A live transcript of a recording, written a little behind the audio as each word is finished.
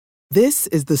This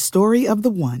is the story of the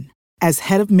one. As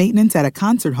head of maintenance at a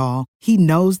concert hall, he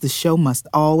knows the show must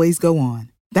always go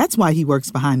on. That's why he works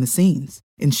behind the scenes,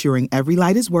 ensuring every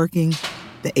light is working,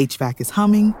 the HVAC is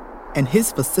humming, and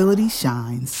his facility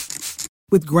shines.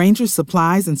 With Grainger's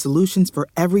supplies and solutions for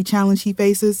every challenge he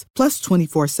faces, plus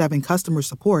 24/7 customer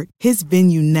support, his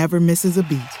venue never misses a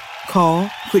beat. Call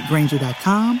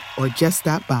quickgrainger.com or just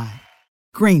stop by.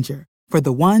 Grainger, for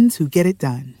the ones who get it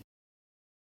done.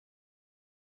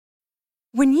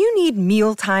 When you need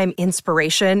mealtime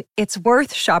inspiration, it's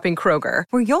worth shopping Kroger,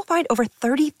 where you'll find over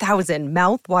 30,000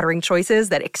 mouth-watering choices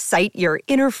that excite your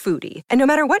inner foodie. And no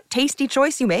matter what tasty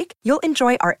choice you make, you'll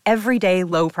enjoy our everyday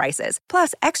low prices,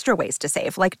 plus extra ways to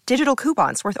save, like digital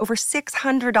coupons worth over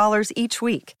 $600 each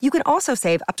week. You can also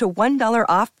save up to $1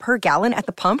 off per gallon at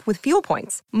the pump with fuel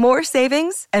points. More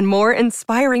savings and more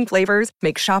inspiring flavors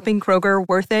make shopping Kroger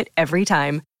worth it every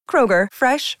time. Kroger,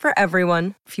 fresh for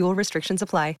everyone. Fuel restrictions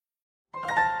apply.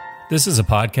 This is a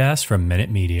podcast from Minute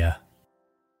Media.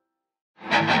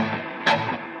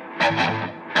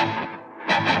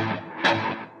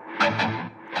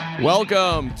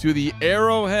 Welcome to the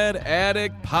Arrowhead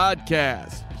Addict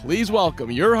Podcast. Please welcome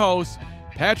your hosts,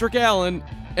 Patrick Allen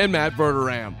and Matt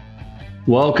Verderam.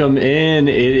 Welcome in.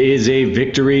 It is a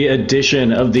victory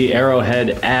edition of the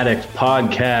Arrowhead Addict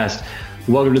Podcast.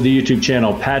 Welcome to the YouTube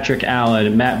channel. Patrick Allen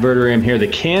and Matt Verderam here. The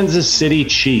Kansas City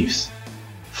Chiefs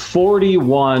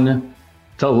 41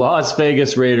 to Las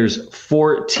Vegas Raiders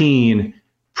 14.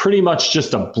 Pretty much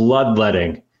just a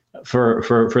bloodletting for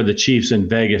the Chiefs in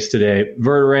Vegas today.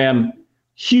 Verderam,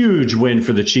 huge win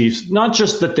for the Chiefs. Not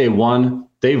just that they won.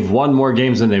 They've won more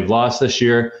games than they've lost this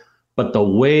year. But the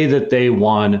way that they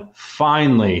won,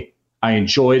 finally, I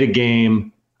enjoyed a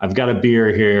game. I've got a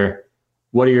beer here.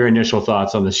 What are your initial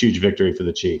thoughts on this huge victory for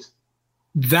the Chiefs?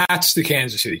 That's the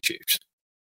Kansas City Chiefs.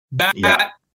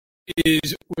 That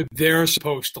is what they're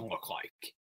supposed to look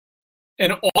like.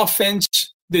 An offense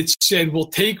that said, we'll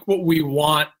take what we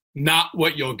want, not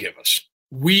what you'll give us.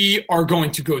 We are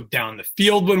going to go down the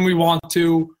field when we want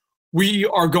to. We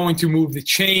are going to move the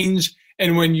chains.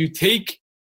 And when you take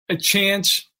a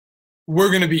chance, we're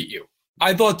going to beat you.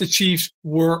 I thought the Chiefs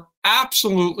were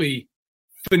absolutely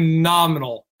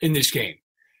phenomenal in this game.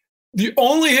 The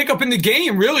only hiccup in the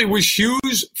game really was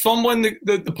Hughes fumbling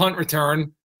the punt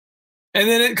return. And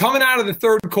then coming out of the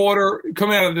third quarter,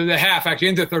 coming out of the half, actually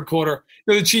into the third quarter,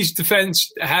 the Chiefs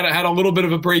defense had a little bit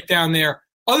of a breakdown there.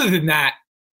 Other than that,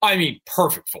 I mean,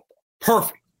 perfect football.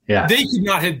 Perfect. Yeah. They could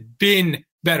not have been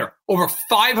better. Over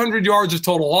 500 yards of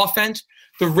total offense.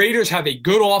 The Raiders have a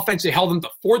good offense. They held them to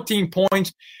 14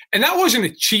 points. And that wasn't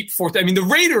a cheap fourth. I mean, the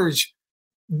Raiders,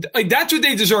 like, that's what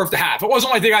they deserve to have. It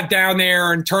wasn't like they got down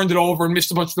there and turned it over and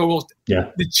missed a bunch of field goals.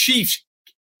 Yeah. The Chiefs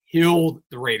killed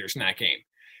the Raiders in that game.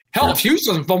 Hell, if Hughes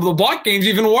doesn't fumble the block, game's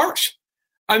even worse.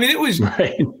 I mean, it was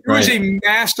a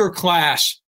master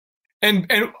class. And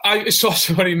I saw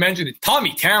somebody mention it.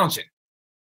 Tommy Townsend.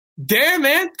 Damn,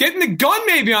 man. Getting the gun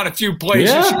maybe on a few plays.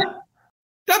 Yeah.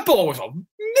 That ball was a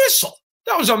missile.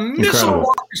 That was a missile,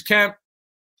 Marcus Kemp.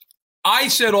 I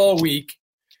said all week,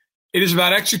 it is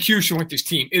about execution with this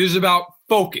team. It is about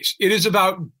focus. It is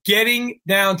about getting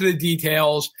down to the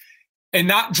details and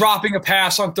not dropping a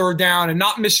pass on third down and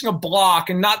not missing a block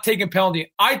and not taking a penalty.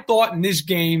 I thought in this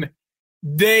game,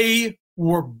 they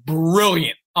were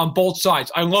brilliant on both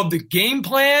sides. I love the game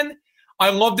plan. I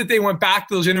love that they went back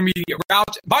to those intermediate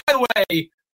routes. By the way,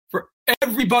 for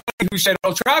everybody who said,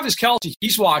 oh, Travis Kelce,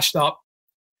 he's washed up,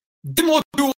 didn't look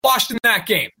too washed in that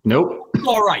game. Nope.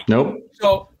 All right. Nope.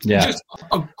 So just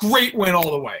a great win all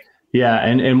the way. Yeah,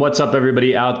 and what's up,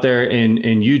 everybody out there in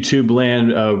YouTube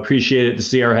land? Appreciate it. This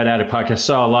is the Arrowhead Addict Podcast.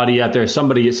 Saw a lot of you out there.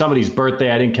 Somebody's birthday.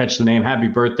 I didn't catch the name. Happy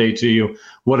birthday to you.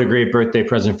 What a great birthday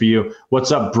present for you.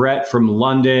 What's up, Brett from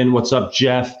London? What's up,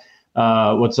 Jeff?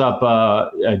 What's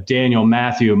up, Daniel,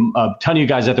 Matthew? A ton of you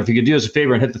guys out there. If you could do us a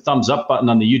favor and hit the thumbs up button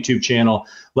on the YouTube channel.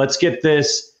 Let's get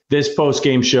this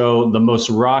post-game show, the most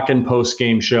rockin'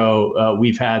 post-game show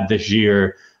we've had this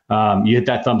year. You hit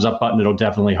that thumbs up button. It'll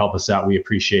definitely help us out. We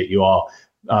appreciate you all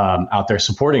out there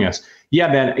supporting us.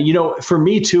 Yeah, man. You know, for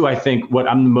me too, I think what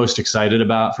I'm the most excited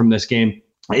about from this game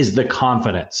is the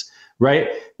confidence, right?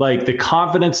 Like the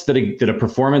confidence that a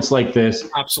performance like this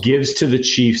gives to the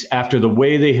Chiefs after the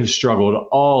way they have struggled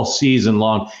all season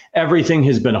long. Everything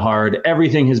has been hard.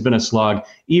 Everything has been a slog.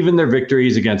 Even their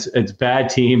victories against its bad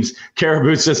teams.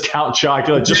 Caribou says Count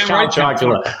Chocula. Just Count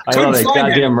Chocula. I love it.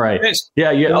 Goddamn right.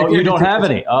 Yeah. You don't have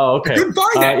any. Oh, okay.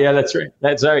 Yeah, that's right.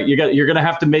 That's all right. You're going to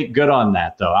have to make good on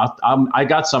that, though. I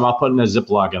got some. I'll put in a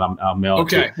Ziploc and I'll mail it.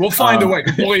 Okay. We'll find a way.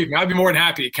 Believe me, I'd be more than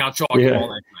happy to Count Chocula all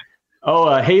night.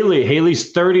 Haley.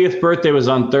 Haley's 30th birthday was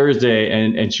on Thursday,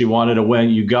 and she wanted to win.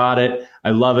 You got it. I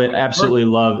love it. Absolutely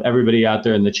love everybody out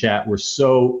there in the chat. We're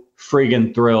so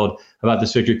friggin' thrilled about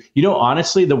this victory.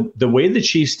 Honestly, the way the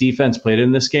Chiefs defense played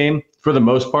in this game, for the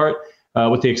most part,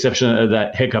 with the exception of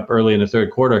that hiccup early in the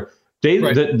third quarter,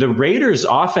 the Raiders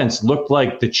offense looked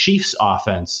like the Chiefs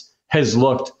offense has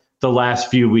looked the last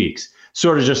few weeks.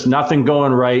 Sort of just nothing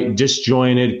going right,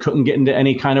 disjointed, couldn't get into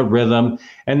any kind of rhythm.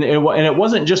 And it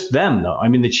wasn't just them, though. I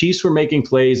mean, the Chiefs were making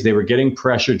plays. They were getting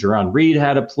pressure. Jerron Reed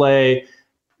had a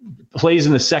plays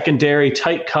in the secondary,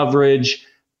 tight coverage.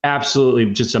 Absolutely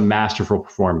just a masterful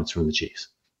performance from the Chiefs.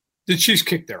 The Chiefs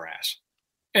kicked their ass.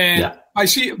 And I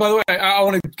see, by the way,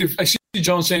 I see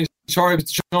John saying, sorry, but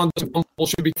John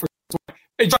should be first.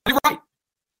 Hey, John, you're right.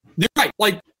 You're right.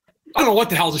 Like, I don't know what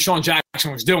the hell Deshaun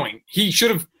Jackson was doing. He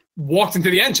should have walked into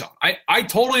the end zone. I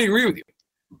totally agree with you.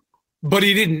 But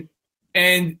he didn't.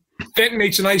 And Fenton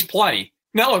makes a nice play.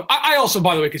 Now, look, I also,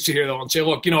 by the way, could sit here, though, and say,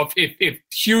 look, if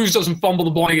Hughes doesn't fumble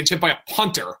the ball and he gets hit by a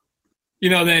punter,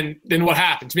 then what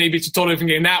happens? Maybe it's a totally different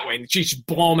game that way, and the Chiefs just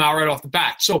blow him out right off the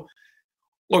bat. So,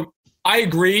 look, I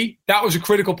agree. That was a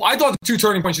critical play. I thought the two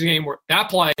turning points of the game were that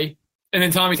play and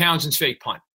then Tommy Townsend's fake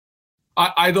punt.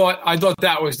 I thought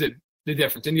that was the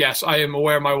difference. And, yes, I am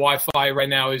aware my Wi-Fi right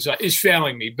now is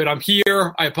failing me. But I'm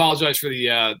here. I apologize for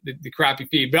the crappy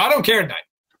feed. But I don't care tonight.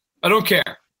 I don't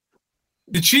care.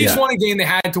 The Chiefs won a game they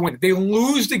had to win. They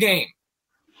lose the game.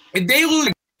 If they lose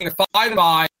the game at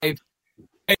 5-5, and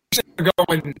they're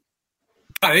going,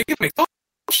 God, they can make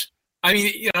those. I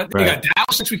mean, they got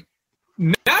Dallas next week.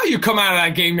 Now you come out of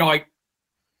that game, you're like,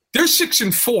 they're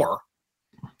 6-4.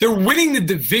 They're winning the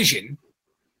division.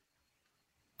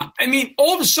 I mean,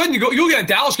 all of a sudden you'll get a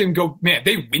Dallas game and go, man,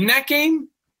 they win that game?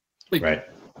 Like,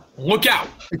 look out.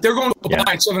 If they're going to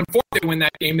buy at 7-4, they win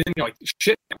that game, and then you're like,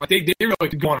 shit, but they really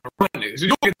could go on a run. So you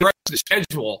look at the rest of the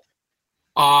schedule,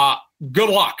 good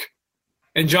luck.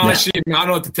 And John, I don't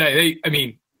know what to tell you.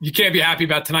 You can't be happy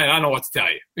about tonight. I don't know what to tell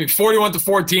you.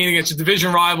 41-14 against a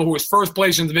division rival who was first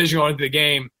place in the division going into the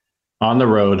game. On the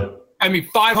road.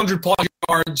 500-plus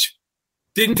yards.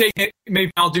 Didn't take many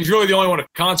penalties. Really, the only one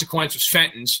of consequence was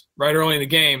Fenton's right early in the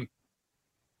game.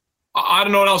 I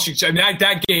don't know what else you can say.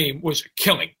 That game was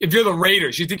killing. If you're the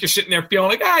Raiders, you think you're sitting there feeling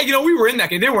like, we were in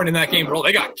that game. They weren't in that game at all.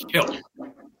 They got killed.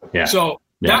 Yeah. So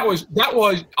that was.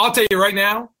 I'll tell you right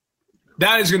now,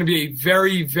 that is going to be a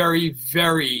very, very,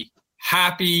 very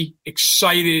happy,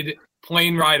 excited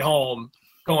plane ride home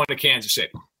going to Kansas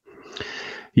City.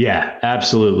 Yeah,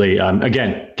 absolutely.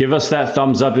 Again, give us that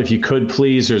thumbs up if you could,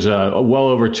 please. There's well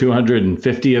over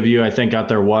 250 of you, I think, out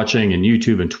there watching in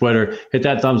YouTube and Twitter. Hit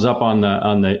that thumbs up on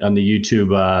the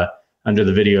YouTube under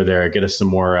the video there. Get us some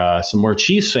more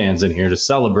Chiefs fans in here to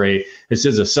celebrate. This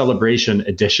is a celebration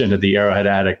edition of the Arrowhead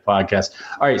Addict podcast.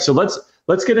 All right, so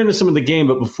let's get into some of the game.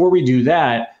 But before we do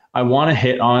that, I want to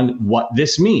hit on what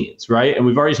this means, right? And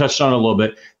we've already touched on it a little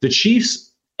bit. The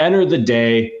Chiefs enter the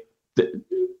day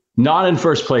not in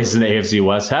first place in the AFC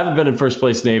West, haven't been in first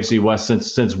place in the AFC West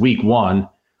since week one.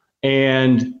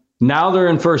 And now they're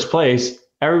in first place.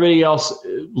 Everybody else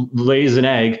lays an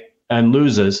egg and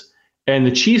loses. And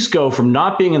the Chiefs go from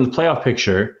not being in the playoff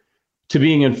picture to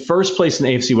being in first place in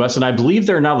the AFC West. And I believe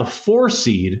they're now the 4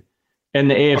 seed in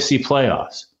the AFC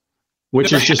playoffs,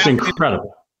 which is just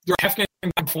incredible. They're half game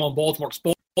from Baltimore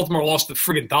because Baltimore lost to the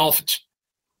friggin' Dolphins.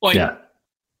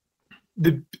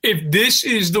 If this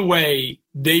is the way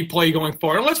they play going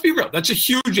forward, and let's be real, that's a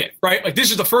huge if, right? Like,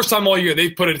 this is the first time all year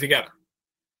they've put it together.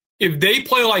 If they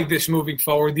play like this moving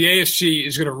forward, the AFC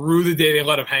is going to rue the day they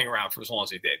let them hang around for as long as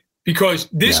they did. Because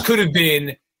this could have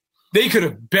been, they could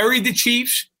have buried the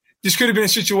Chiefs. This could have been a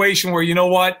situation where, you know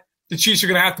what, the Chiefs are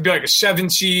going to have to be like a 7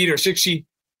 seed or 6 seed.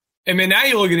 And then now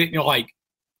you look at it and you're like,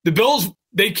 the Bills,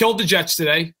 they killed the Jets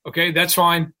today. Okay, that's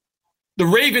fine. The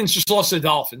Ravens just lost to the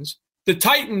Dolphins. The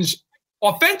Titans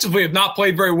offensively have not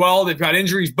played very well. They've got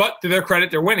injuries, but to their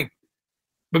credit, they're winning.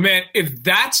 But, man, if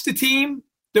that's the team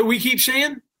that we keep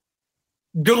seeing,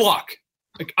 good luck.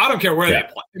 Like, I don't care where they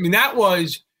play. I mean, that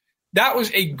was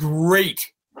a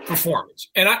great performance.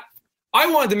 And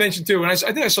I wanted to mention, too, and I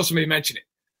think I saw somebody mention it.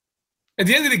 At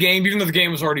the end of the game, even though the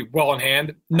game was already well in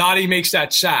hand, Nadi makes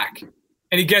that sack.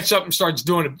 And he gets up and starts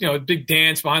doing a big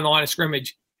dance behind the line of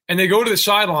scrimmage. And they go to the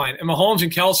sideline, and Mahomes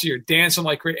and Kelsey are dancing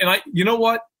like crazy. And you know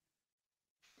what?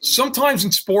 Sometimes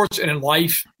in sports and in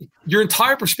life, your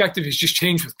entire perspective is just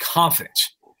changed with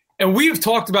confidence. And we have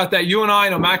talked about that. You and I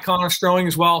know Matt Connor Sterling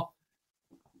as well.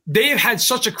 They have had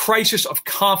such a crisis of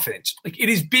confidence. Like,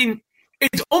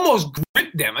 it's almost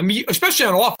gripped them. I mean, especially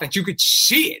on offense, you could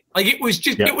see it. Like, it was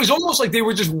just, it was almost like they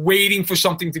were just waiting for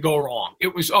something to go wrong.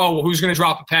 It was, who's going to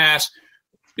drop a pass?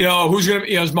 is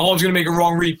Mahomes going to make a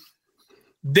wrong read?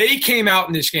 They came out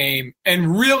in this game,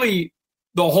 and really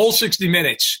the whole 60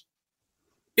 minutes,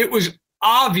 it was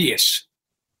obvious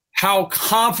how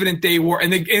confident they were,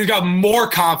 and they got more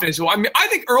confidence. I mean, I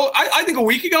think a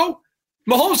week ago,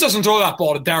 Mahomes doesn't throw that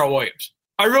ball to Darrell Williams.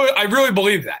 I really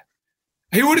believe that.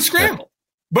 He would have scrambled.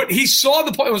 But he saw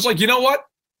the play and was like, you know what?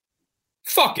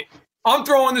 Fuck it. I'm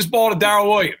throwing this ball to Darrell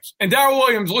Williams. And Darrell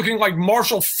Williams, looking like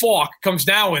Marshall Faulk, comes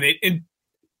down with it. And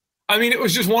I mean, it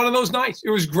was just one of those nights. It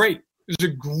was great. It was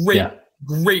a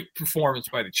great performance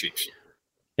by the Chiefs.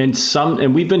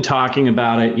 And we've been talking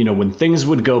about it, when things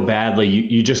would go badly,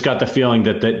 you just got the feeling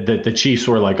that the Chiefs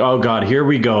were like, oh God, here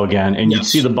we go again. And you'd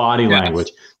see the body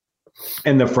language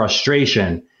and the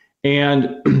frustration.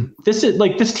 And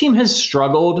this team has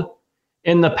struggled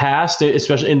in the past,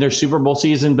 especially in their Super Bowl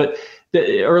season, but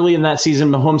early in that season,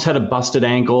 Mahomes had a busted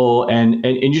ankle, and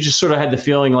you just sort of had the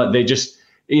feeling like they just,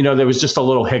 there was just a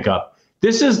little hiccup.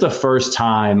 This is the first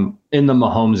time in the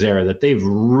Mahomes era that they've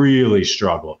really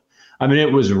struggled. I mean,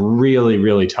 it was really,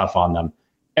 really tough on them.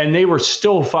 And they were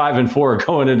still 5-4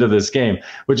 going into this game,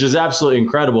 which is absolutely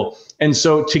incredible. And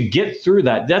so to get through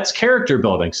that, that's character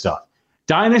building stuff.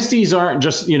 Dynasties aren't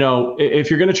just, if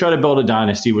you're going to try to build a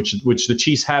dynasty, which the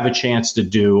Chiefs have a chance to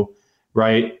do,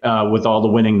 right, with all the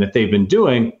winning that they've been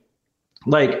doing,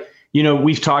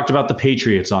 we've talked about the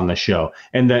Patriots on the show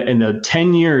and the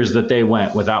 10 years that they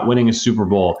went without winning a Super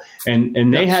Bowl,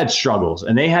 and they had struggles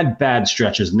and they had bad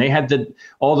stretches and they had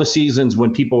all the seasons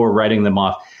when people were writing them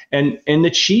off. And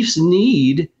the Chiefs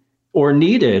needed,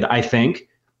 I think,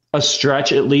 a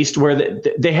stretch at least where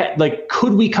they had,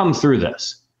 could we come through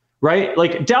this? Right?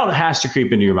 Doubt has to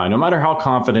creep into your mind, no matter how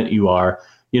confident you are,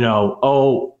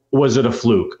 was it a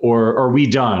fluke, or are we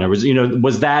done? Or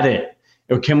was that it?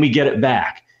 Or can we get it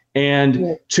back?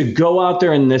 And to go out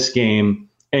there in this game,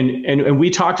 and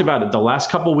we talked about it the last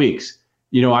couple of weeks,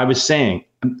 I was saying,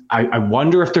 I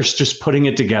wonder if they're just putting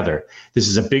it together. This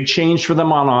is a big change for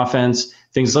them on offense.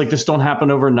 Things like this don't happen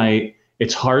overnight.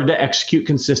 It's hard to execute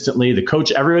consistently. The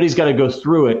coach, everybody's got to go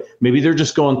through it. Maybe they're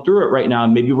just going through it right now,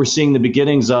 and maybe we're seeing the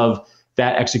beginnings of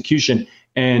that execution.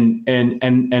 And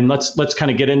let's kind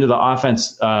of get into the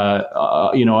offense,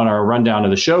 on our rundown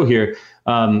of the show here.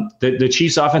 The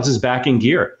Chiefs' offense is back in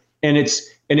gear, and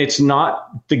it's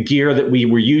not the gear that we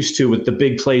were used to with the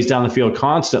big plays down the field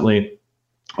constantly,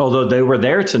 although they were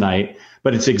there tonight.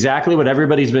 But it's exactly what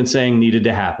everybody's been saying needed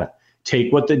to happen.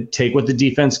 Take what the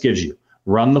defense gives you.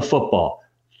 Run the football,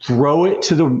 throw it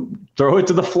to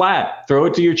the flat, throw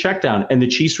it to your check down. And the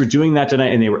Chiefs were doing that tonight,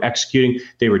 and they were executing.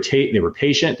 They were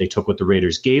patient. They took what the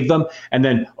Raiders gave them. And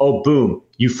then, boom,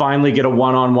 you finally get a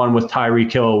one-on-one with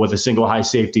Tyreek Hill with a single high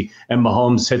safety, and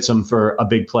Mahomes hits him for a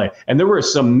big play. And there were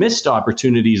some missed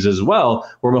opportunities as well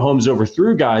where Mahomes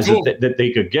overthrew guys that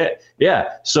they could get.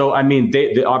 Yeah. So, I mean,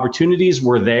 the opportunities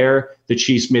were there. The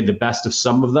Chiefs made the best of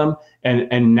some of them.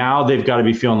 And now they've got to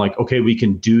be feeling like, okay, we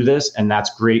can do this. And that's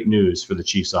great news for the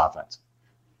Chiefs offense.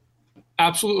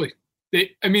 Absolutely.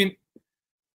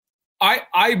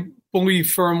 I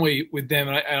believe firmly with them,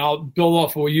 and I'll build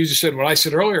off of what you just said, what I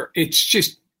said earlier.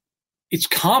 It's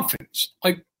confidence.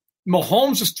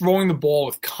 Mahomes was throwing the ball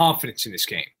with confidence in this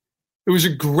game. It was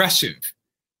aggressive.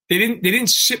 They didn't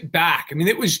sit back. I mean,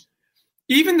 it was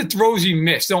even the throws he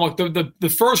missed.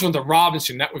 The first one to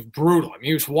Robinson, that was brutal. I mean,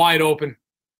 he was wide open.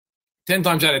 10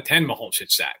 times out of 10, Mahomes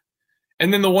hits that.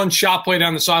 And then the one shot play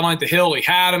down the sideline to Hill, he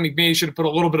had him. He maybe should have put a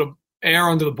little bit of air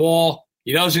under the ball.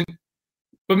 He doesn't.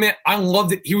 But, man, I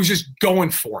loved it. He was just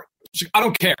going for it. I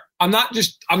don't care. I'm not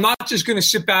just going to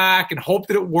sit back and hope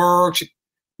that it works.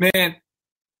 Man,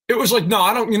 it was like, no,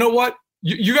 I don't. You know what?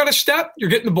 You got to step. You're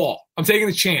getting the ball. I'm taking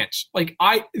the chance.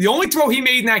 The only throw he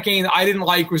made in that game that I didn't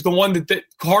like was the one that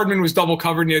Hardman was double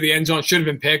covered near the end zone. Should have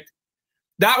been picked.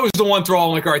 That was the one throw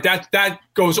I'm like, all right, that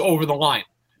goes over the line.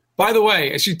 By the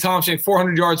way, I see Tom saying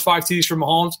 400 yards, 5 TDs from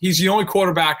Mahomes. He's the only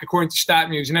quarterback, according to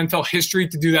StatMuse, in NFL history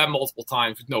to do that multiple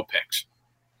times with no picks.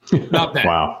 Not bad.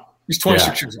 Wow. He's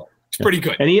 26 years old. It's pretty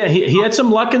good. And he had some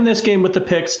luck in this game with the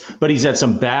picks, but he's had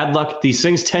some bad luck. These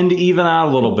things tend to even out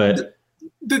a little bit.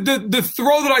 The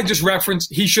throw that I just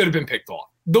referenced, he should have been picked off.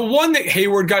 The one that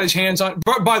Hayward got his hands on,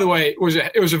 by the way, it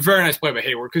was a very nice play by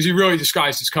Hayward because he really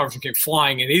disguised his coverage and came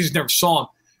flying in. He just never saw him.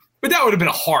 But that would have been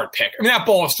a hard pick. I mean, that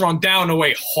ball was thrown down the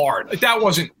way hard. That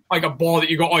wasn't like a ball that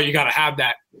you go, oh, you got to have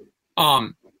that.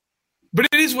 But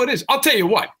it is what it is. I'll tell you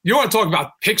what. You want to talk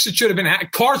about picks that should have been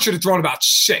had? Carr should have thrown about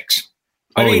 6.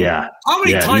 How many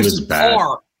times did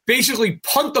Carr basically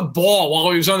punt the ball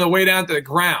while he was on the way down to the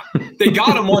ground? They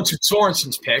got him once with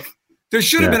Sorensen's pick. There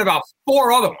should have been about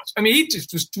 4 other ones. I mean, he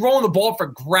just was throwing the ball for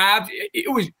grabs.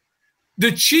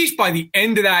 The Chiefs, by the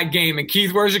end of that game, and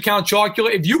Keith, where's your Count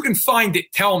Chocula? If you can find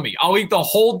it, tell me. I'll eat the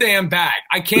whole damn bag.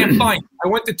 I can't find it. I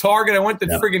went to Target. I went to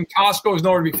friggin' Costco. It was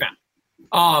nowhere to be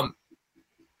found.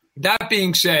 That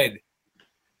being said,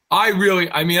 I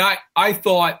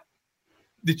thought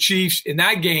the Chiefs in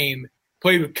that game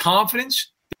played with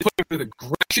confidence. They played with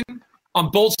aggression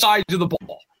on both sides of the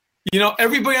ball. You know,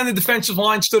 everybody on the defensive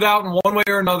line stood out in one way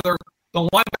or another. The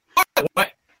line,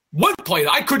 one play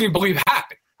that I couldn't even believe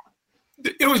happened.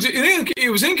 It was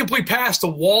an incomplete pass to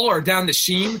Waller or down the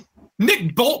seam.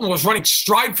 Nick Bolton was running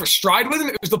stride for stride with him.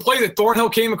 It was the play that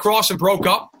Thornhill came across and broke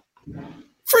up.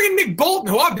 Friggin' Nick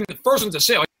Bolton, who I've been the first one to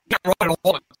say, he can't run at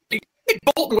all. Nick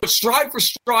Bolton was stride for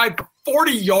stride for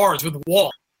 40 yards with Waller.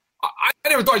 I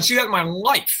never thought I'd see that in my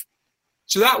life.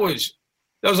 So that was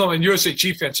on the USA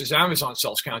Chief fences. Amazon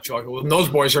sells Count Chocula, and those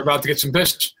boys are about to get some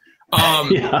business.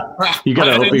 You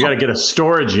gotta get a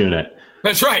storage unit.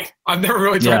 That's right. I've never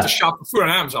really tried to shop for food on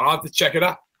Amazon. I'll have to check it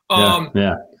out.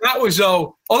 That was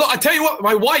although I tell you what,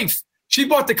 my wife, she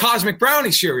bought the Cosmic Brownie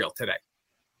cereal today.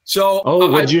 So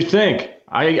what'd you think?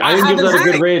 I didn't give that a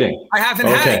good rating. I haven't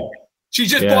had it. She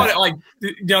just bought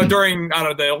it during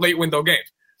the late window games.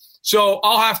 So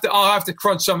I'll have to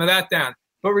crunch some of that down.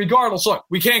 But regardless, look,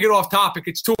 we can't get off topic.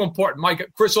 It's too important. Mike,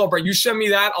 Chris Albright, you send me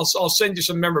that. I'll send you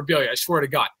some memorabilia. I swear to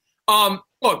God.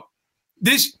 Look,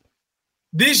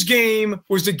 this game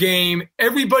was the game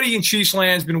everybody in Chiefs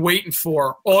land's been waiting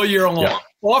for all year long. Yeah.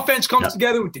 Offense comes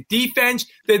together with the defense.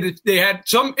 They had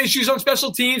some issues on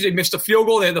special teams. They missed a field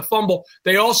goal. They had the fumble.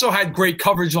 They also had great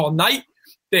coverage all night.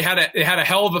 They had a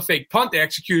hell of a fake punt. They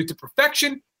executed to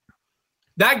perfection.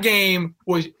 That game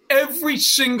was every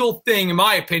single thing, in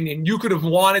my opinion, you could have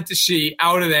wanted to see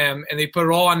out of them, and they put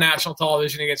it all on national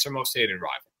television against their most hated rival.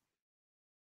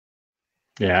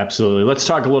 Yeah, absolutely. Let's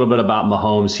talk a little bit about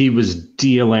Mahomes. He was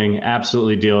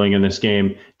absolutely dealing in this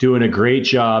game, doing a great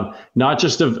job, not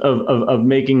just of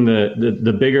making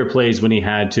the bigger plays when he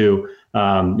had to.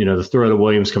 The throw to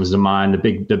Williams comes to mind,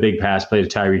 the big pass play to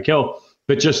Tyreek Hill,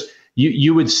 but just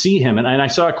you would see him. And I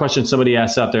saw a question somebody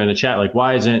asked out there in the chat, like,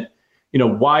 why isn't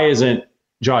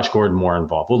Josh Gordon more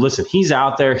involved? Well, listen, he's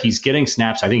out there. He's getting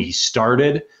snaps. I think he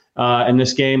started in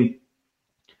this game.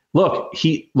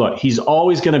 He's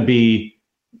always going to be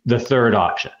the third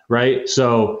option, right?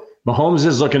 So Mahomes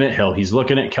is looking at Hill. He's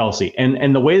looking at Kelsey.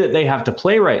 And the way that they have to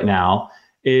play right now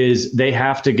is they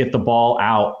have to get the ball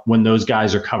out when those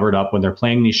guys are covered up, when they're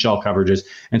playing these shell coverages.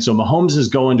 And so Mahomes is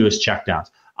going to his checkdowns.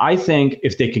 I think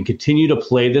if they can continue to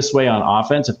play this way on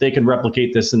offense, if they can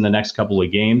replicate this in the next couple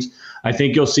of games, I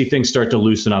think you'll see things start to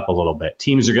loosen up a little bit.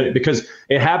 Teams are going to, because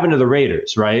it happened to the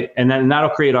Raiders, right? And then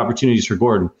that'll create opportunities for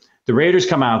Gordon. The Raiders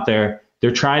come out there, they're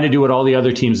trying to do what all the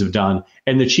other teams have done,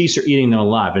 and the Chiefs are eating them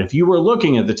alive. And if you were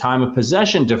looking at the time of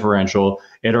possession differential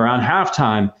at around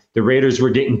halftime, the Raiders were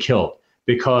getting killed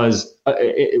because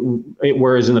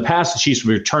whereas in the past, the Chiefs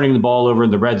were turning the ball over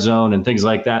in the red zone and things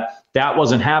like that. That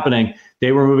wasn't happening.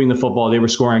 They were moving the football, they were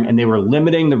scoring, and they were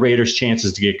limiting the Raiders'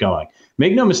 chances to get going.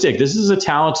 Make no mistake, this is a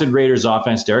talented Raiders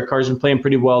offense. Derek Carr's been playing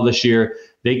pretty well this year.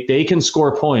 They can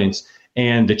score points,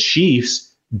 and the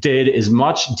Chiefs did as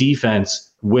much defense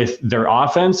with their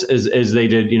offense as they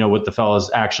did, with the fellas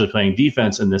actually playing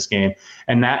defense in this game.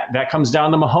 And that comes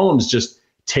down to Mahomes just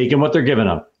taking what they're giving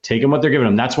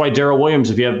them. That's why Darrell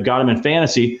Williams, if you have got him in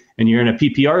fantasy and you're in a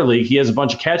PPR league, he has a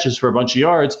bunch of catches for a bunch of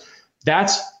yards.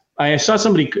 I saw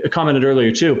somebody commented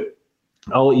earlier too.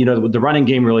 The running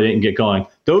game really didn't get going.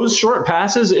 Those short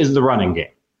passes is the running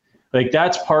game. Like,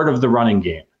 that's part of the running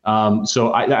game.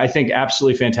 So I think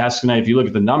absolutely fantastic tonight. If you look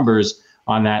at the numbers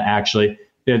on that, actually,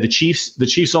 the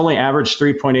Chiefs only averaged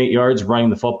 3.8 yards running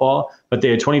the football, but they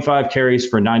had 25 carries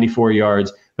for 94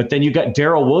 yards. But then you got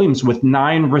Darrell Williams with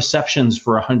 9 receptions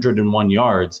for 101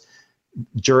 yards.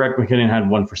 Jurek McKinnon had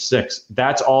 1 for 6.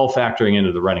 That's all factoring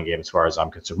into the running game as far as I'm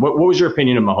concerned. What was your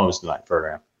opinion of Mahomes tonight,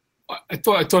 Fergram? I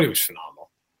thought he was phenomenal.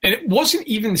 And it wasn't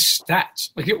even the stats.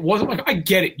 Like, it wasn't like, I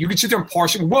get it. You could sit there and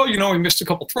parse it. Well, he missed a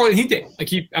couple throws. And he did. Like,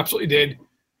 he absolutely did.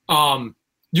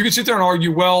 You could sit there and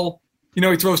argue, well,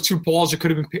 he throws 2 balls that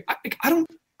could have been picked. I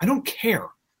don't care.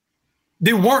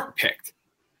 They weren't picked.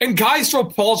 And guys throw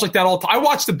balls like that all the time. I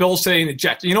watched the Bills today and the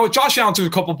Jets. You know what? Josh Allen threw a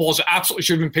couple balls that absolutely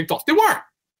should have been picked off. They weren't.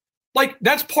 Like,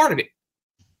 that's part of it.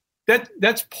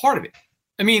 That's part of it.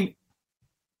 I mean,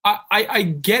 I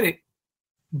get it,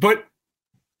 but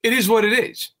it is what it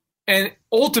is. And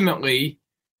ultimately,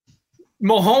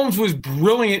 Mahomes was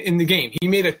brilliant in the game. He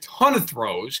made a ton of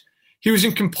throws. He was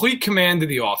in complete command of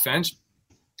the offense.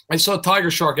 I saw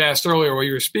Tiger Shark asked earlier while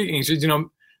you were speaking. He said,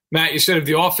 Matt, you said if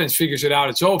the offense figures it out,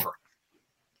 it's over.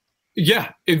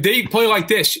 Yeah, if they play like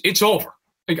this, it's over.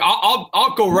 Like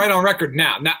I'll go right on record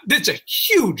now. Now, that's a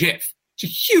huge if. It's a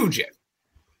huge if.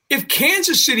 If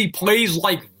Kansas City plays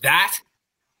like that,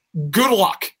 good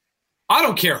luck. I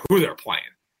don't care who they're playing.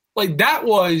 Like that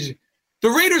was – the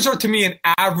Raiders are, to me, an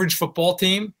average football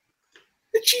team.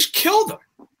 The Chiefs killed them.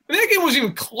 And that game wasn't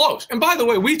even close. And by the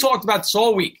way, we talked about this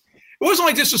all week. It wasn't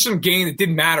like this was some game that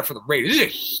didn't matter for the Raiders. This is a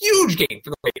huge game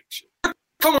for the Raiders. They're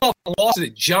coming off the loss of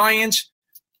the Giants,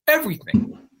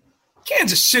 everything.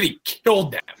 Kansas City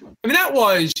killed them. I mean, that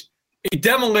was a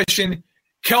demolition.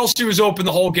 Kelsey was open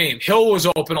the whole game. Hill was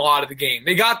open a lot of the game.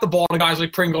 They got the ball to guys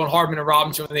like Pringle and Hardman and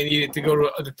Robinson when they needed to go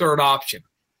to the third option.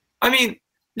 I mean,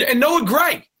 and Noah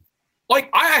Gray. Like,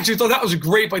 I actually thought that was a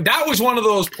great play. That was one of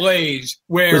those plays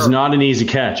where it was not an easy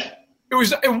catch. It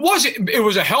was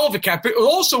a hell of a catch. But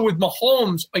also with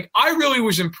Mahomes, like, I really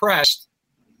was impressed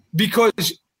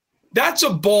because that's a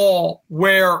ball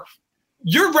where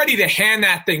you're ready to hand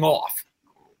that thing off.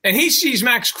 And he sees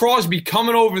Max Crosby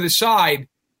coming over the side.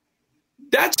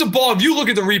 That's a ball. If you look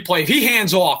at the replay, if he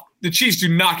hands off, the Chiefs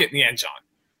do not get in the end zone.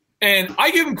 And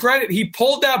I give him credit. He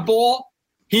pulled that ball.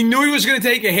 He knew he was going to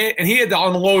take a hit, and he had to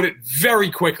unload it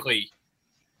very quickly.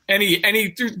 And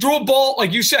he threw a ball,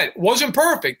 like you said, wasn't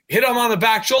perfect. Hit him on the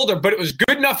back shoulder, but it was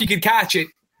good enough he could catch it.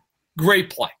 Great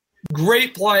play.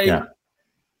 Great play. Yeah.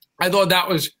 I thought that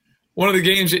was one of the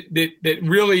games that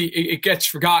really it gets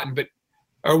forgotten,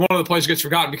 or one of the plays gets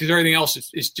forgotten because everything else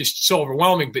is just so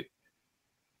overwhelming. But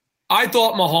I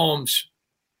thought Mahomes,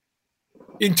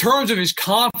 in terms of his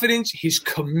confidence, his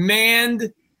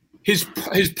command, his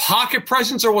pocket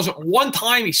presence, there wasn't one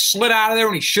time he slid out of there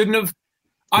when he shouldn't have.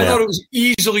 I thought it was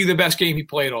easily the best game he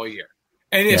played all year.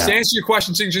 And yes, to answer your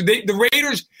question, the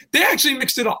Raiders, they actually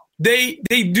mixed it up. They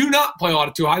do not play a lot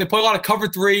of too high. They play a lot of cover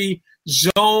 3,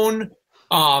 zone.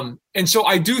 And so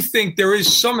I do think there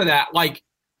is some of that. Like,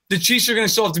 the Chiefs are going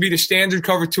to still have to be the standard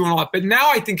cover 2 and all that. But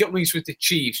now I think at least with the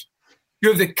Chiefs, you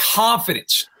have the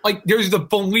confidence. Like, there's the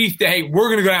belief that, hey, we're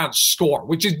going to go down and score,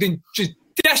 which has been just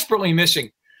desperately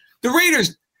missing. The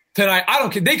Raiders tonight, I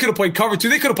don't care. They could have played cover 2.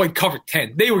 They could have played cover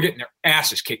 10. They were getting their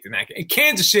asses kicked in that game. And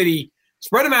Kansas City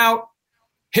spread them out,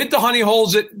 hit the honey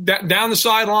holes down the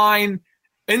sideline,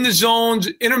 in the zones,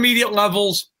 intermediate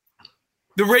levels.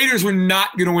 The Raiders were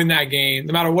not going to win that game,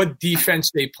 no matter what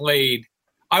defense they played.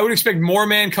 I would expect more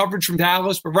man coverage from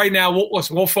Dallas, but right now,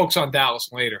 we'll focus on Dallas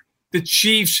later. The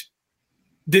Chiefs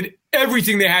did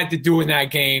everything they had to do in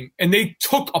that game, and they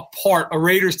took apart a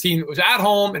Raiders team that was at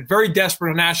home and very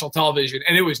desperate on national television,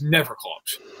 and it was never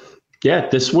close. Yeah,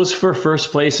 this was for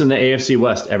first place in the AFC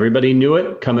West. Everybody knew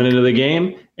it coming into the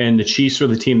game, and the Chiefs were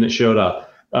the team that showed up.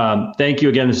 Thank you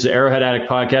again. This is the Arrowhead Addict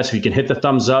Podcast. If you can hit the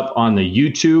thumbs up on the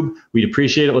YouTube, we'd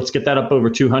appreciate it. Let's get that up over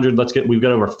 200. We've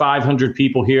got over 500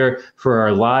 people here for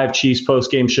our live Chiefs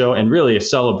post-game show, and really a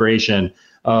celebration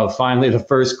of finally the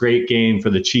first great game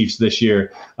for the Chiefs this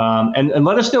year. And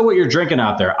let us know what you're drinking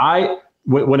out there.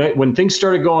 When things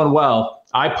started going well,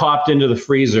 I popped into the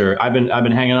freezer. I've been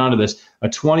hanging on to this, a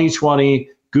 2020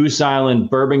 Goose Island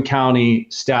Bourbon County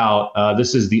Stout.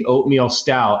 This is the oatmeal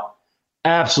stout.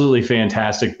 Absolutely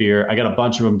fantastic beer. I got a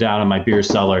bunch of them down in my beer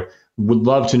cellar. Would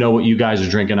love to know what you guys are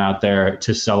drinking out there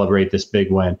to celebrate this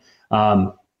big win.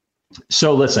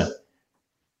 So listen,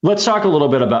 let's talk a little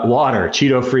bit about water.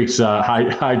 Cheeto Freaks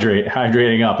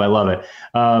hydrating up. I love it.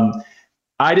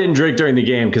 I didn't drink during the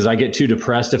game because I get too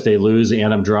depressed if they lose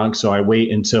and I'm drunk. So I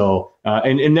wait until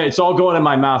and it's all going in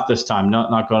my mouth this time,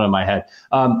 not going in my head.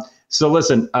 So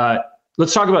listen,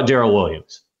 let's talk about Darrell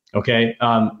Williams. Okay.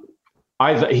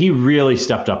 He really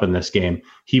stepped up in this game.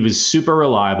 He was super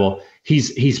reliable.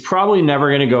 He's probably never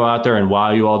going to go out there and wow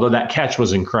you, although that catch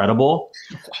was incredible,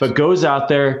 but goes out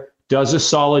there, does a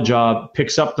solid job,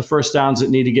 picks up the first downs that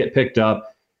need to get picked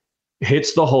up,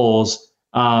 hits the holes.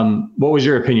 What was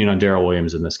your opinion on Darrell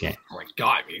Williams in this game? Oh my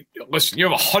God. I mean, listen, you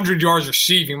have 100 yards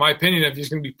receiving. My opinion of he's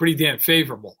going to be pretty damn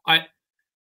favorable.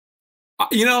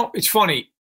 It's funny.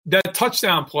 That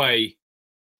touchdown play,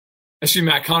 I see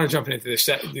Matt Connor jumping into this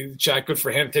chat. Good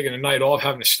for him, taking a night off,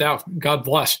 having a stout. God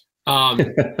bless. I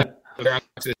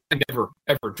never,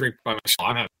 ever drink by myself.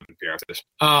 I'm having a beer after this.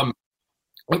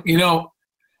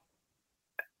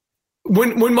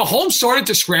 When Mahomes started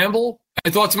to scramble, I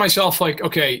thought to myself, like,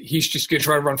 okay, he's just going to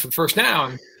try to run for the first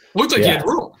down. Looked like he had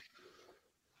room.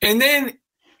 And then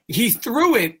he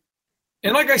threw it.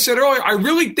 And like I said earlier, I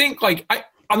really think, like,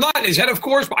 I'm not in his head, of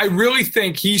course, but I really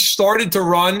think he started to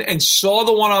run and saw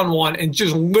the one-on-one and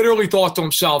just literally thought to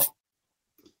himself,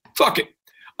 fuck it.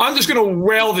 I'm just going to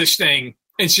whale this thing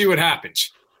and see what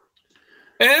happens.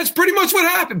 And that's pretty much what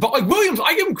happened. But, like, Williams,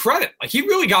 I give him credit. Like, he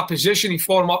really got position. He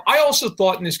fought him up. I also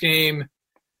thought in this game,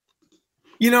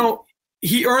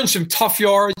 he earned some tough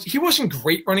yards. He wasn't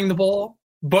great running the ball,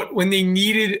 but when they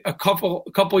needed a couple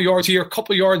yards here, a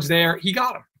couple yards there, he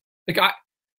got them.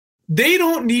 They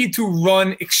don't need to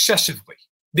run excessively.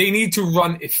 They need to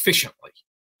run efficiently.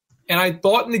 And I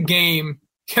thought in the game,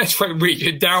 that's right,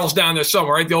 Daryl's down there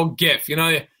somewhere, right? The old GIF,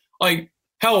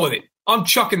 hell with it. I'm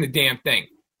chucking the damn thing.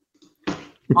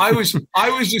 I was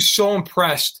just so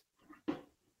impressed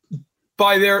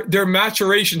by their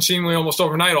maturation seemingly almost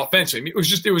overnight offensively.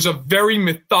 It was a very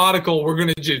methodical, we're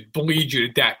going to just bleed you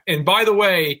to death. And by the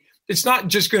way, it's not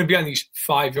just going to be on these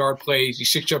 5-yard plays,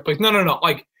 these 6-yard plays. No.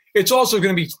 It's also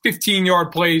going to be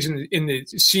 15-yard plays in the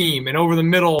seam and over the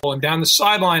middle and down the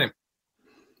sideline.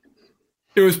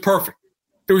 It was perfect.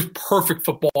 It was perfect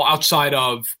football outside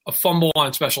of a fumble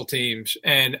on special teams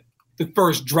and the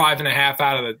first drive and a half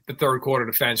out of the third quarter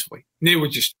defensively. They were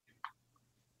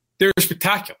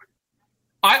spectacular.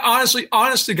 I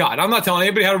honest to God, I'm not telling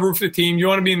anybody how to root for the team. You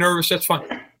want to be nervous, that's fine.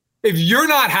 If you're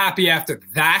not happy after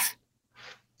that,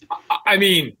 I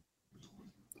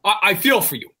feel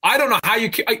for you. I don't know how you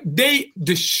can. They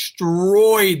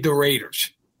destroyed the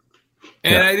Raiders.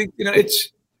 And I think,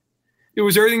 it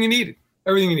was everything you needed.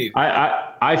 Everything you needed.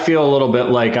 I feel a little bit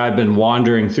like I've been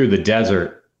wandering through the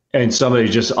desert and somebody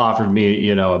just offered me,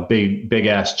 a big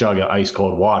ass jug of ice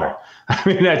cold water. I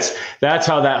mean, that's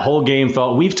how that whole game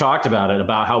felt. We've talked about it,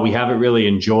 about how we haven't really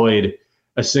enjoyed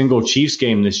a single Chiefs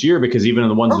game this year because even in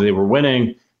the ones that they were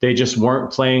winning, they just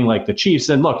weren't playing like the Chiefs.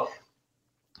 And look,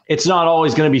 it's not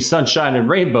always going to be sunshine and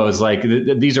rainbows. Like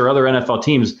these are other NFL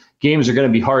teams. Games are going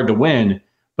to be hard to win,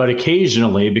 but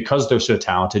occasionally, because they're so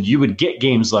talented, you would get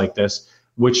games like this,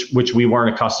 which we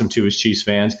weren't accustomed to as Chiefs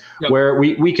fans, where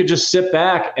we could just sit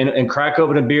back and crack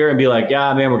open a beer and be like,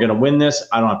 yeah, man, we're going to win this.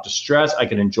 I don't have to stress. I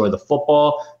can enjoy the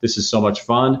football. This is so much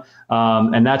fun.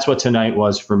 And that's what tonight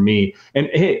was for me. And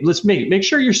hey, let's make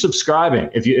sure you're subscribing.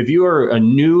 If you are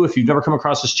if you've never come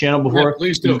across this channel before,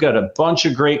 please do. We've got a bunch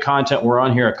of great content. We're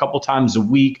on here a couple times a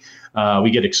week.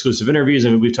 We get exclusive interviews. I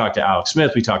mean, we've talked to Alex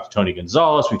Smith. We talked to Tony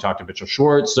Gonzalez. We talked to Mitchell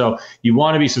Schwartz. So you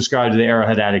want to be subscribed to the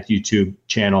Arrowhead Addict YouTube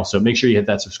channel. So make sure you hit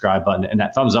that subscribe button and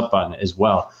that thumbs up button as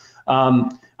well.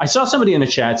 I saw somebody in the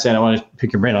chat saying, I want to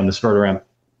pick your brain on this further around.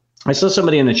 I saw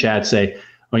somebody in the chat say,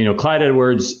 Clyde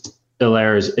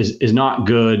Edwards-Helaire is not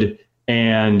good.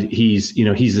 And he's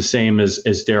the same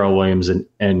as Darrell Williams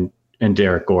and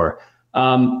Derek Gore.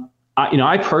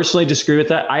 I personally disagree with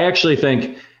that. I actually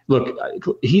think, look,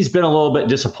 he's been a little bit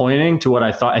disappointing to what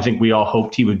I think we all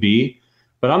hoped he would be.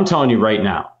 But I'm telling you right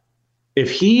now, if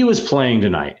he was playing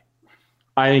tonight,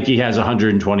 I think he has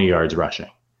 120 yards rushing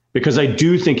because I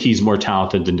do think he's more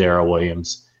talented than Darrell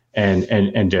Williams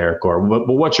and Derek Gore. But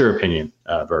what's your opinion,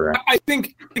 Berger? I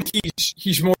think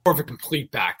he's more of a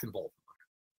complete back than both.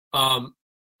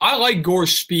 I like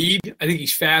Gore's speed. I think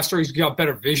he's faster. He's got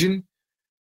better vision.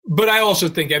 But I also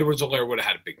think Edwards-Helaire would have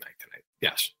had a big night tonight.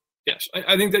 Yes.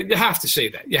 I think that you have to say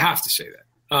that.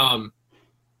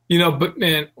 But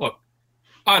man, look,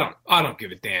 I don't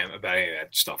give a damn about any of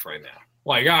that stuff right now.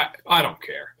 Like I don't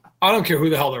care. I don't care who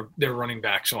the hell their running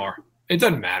backs are. It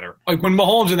doesn't matter. Like when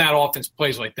Mahomes in that offense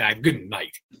plays like that, good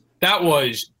night. That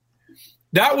was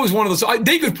one of those.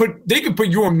 They could put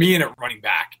you or me in at running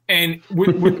back, and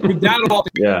with that offense,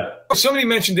 yeah. Somebody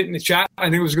mentioned it in the chat. I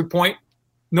think it was a good point.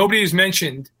 Nobody has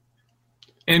mentioned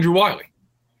Andrew Wiley,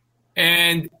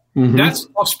 and that's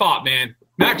a tough spot, man.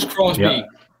 Max Crosby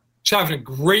is having a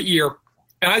great year,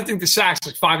 and I think the sacks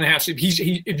like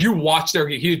 5.5. If you watch their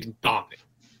game, he's been dominant.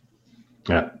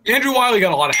 Yeah. Andrew Wiley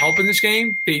got a lot of help in this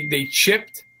game. They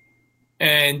chipped,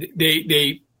 and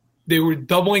they were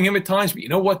doubling him at times. But you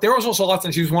know what? There was also a lot of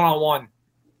times he was one-on-one.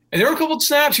 And there were a couple of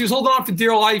snaps. He was holding on for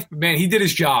dear life. But, man, he did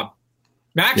his job.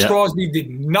 Max Crosby did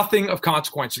nothing of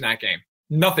consequence in that game.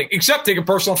 Nothing. Except take a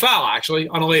personal foul, actually,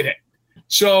 on a late hit.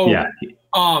 So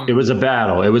it was a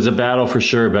battle. It was a battle for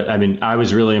sure. But, I mean, I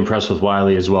was really impressed with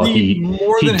Wiley as well. He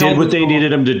did what they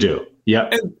needed him to do.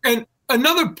 Yep. And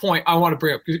another point I want to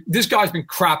bring up, because this guy's been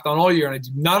crapped on all year, and I do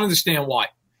not understand why.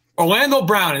 Orlando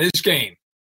Brown in this game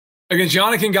against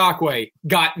Yannick Ngakoue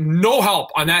got no help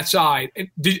on that side.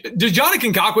 Did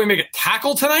Yannick Ngakoue make a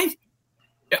tackle tonight?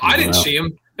 I didn't see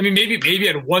him. I mean, maybe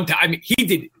at one time. I mean, he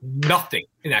did nothing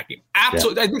in that game.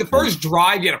 Absolutely. Yeah. I think the first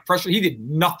drive, he had a pressure. He did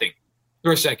nothing the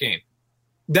rest of that game.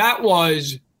 That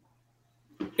was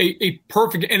a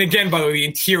perfect. And again, by the way, the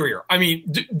interior. I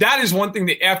mean, that is one thing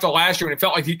that after last year, when it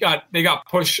felt like they got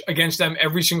pushed against them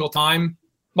every single time.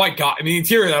 My God, I mean, the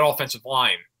interior of that offensive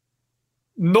line,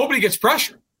 nobody gets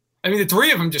pressure. I mean, the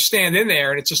three of them just stand in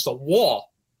there, and it's just a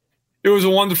wall. It was a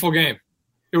wonderful game.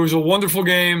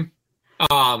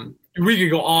 We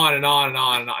could go on and on and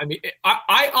on and on. I mean,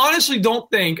 I honestly don't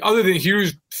think, other than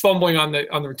Hughes fumbling on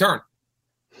the return.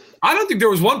 I don't think there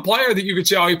was one player that you could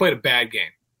say, oh, he played a bad game.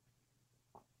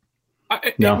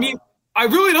 No. I mean, I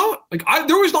really don't. Like,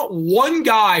 there was not one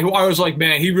guy who I was like,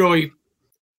 man, he really,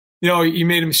 he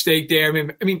made a mistake there.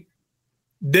 I mean,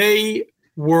 they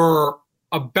were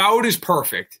about as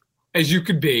perfect as you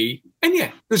could be. And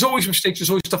yeah, there's always mistakes. There's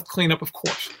always stuff to clean up, of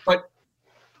course. But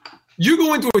you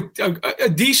go into a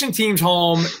decent team's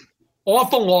home,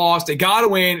 off a loss, they got to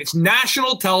win. It's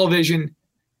national television,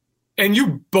 and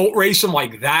you boat race them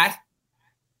like that.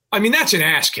 I mean, that's an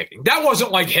ass kicking. That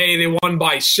wasn't like, hey, they won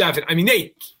by 7. I mean,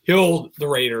 they killed the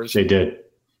Raiders. They did.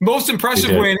 Most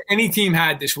impressive win any team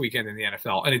had this weekend in the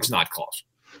NFL, and it's not close.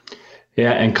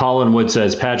 Yeah, and Colin Wood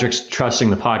says Patrick's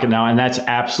trusting the pocket now, and that's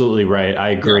absolutely right.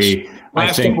 I agree. Yes.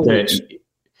 I think that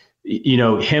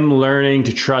him learning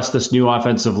to trust this new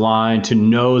offensive line, to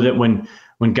know that when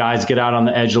guys get out on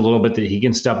the edge a little bit, that he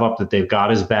can step up, that they've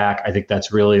got his back. I think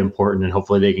that's really important, and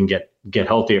hopefully they can get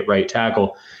healthy at right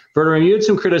tackle. Verderam, you had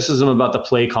some criticism about the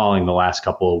play calling the last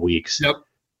couple of weeks. Yep.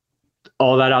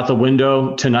 All that out the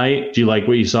window tonight. Do you like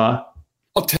what you saw?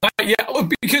 Oh, tonight, yeah.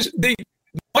 Look, because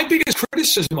my biggest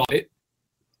criticism of it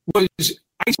was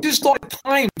I just thought at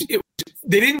times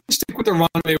they didn't stick with the run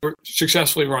they were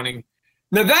successfully running.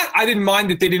 Now that I didn't mind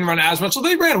that they didn't run as much, so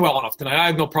they ran well enough tonight. I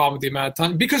have no problem with the amount of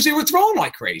time because they were throwing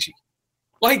like crazy.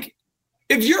 Like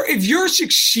if you're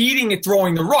succeeding at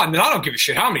throwing the run, then I don't give a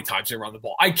shit how many times they run the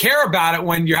ball. I care about it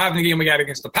when you're having a game we got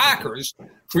against the Packers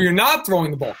where you're not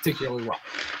throwing the ball particularly well.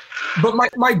 But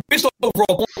my biggest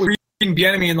overall point with reading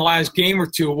Bieniemy in the last game or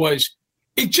two was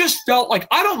it just felt like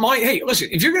I don't mind. Hey, listen,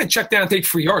 if you're going to check down and take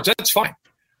 3 yards, that's fine.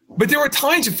 But there were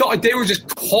times it felt like they were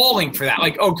just calling for that.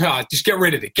 Like, oh, God, just get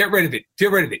rid of it. Get rid of it. Get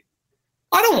rid of it.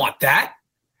 I don't want that.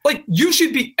 Like, you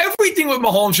should be – everything with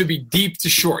Mahomes should be deep to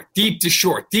short, deep to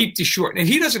short, deep to short. And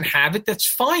if he doesn't have it, that's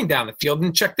fine down the field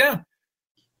and check down.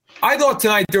 I thought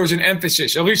tonight there was an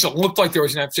emphasis, at least it looked like there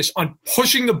was an emphasis, on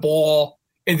pushing the ball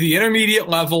into the intermediate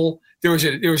level. There was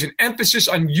an emphasis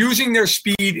on using their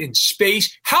speed in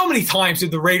space. How many times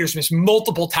did the Raiders miss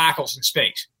multiple tackles in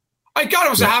space? I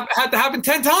God, it had to happen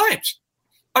 10 titimes.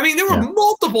 I mean, there were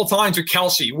multiple times with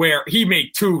Kelsey where he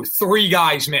made 2, 3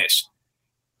 guys miss.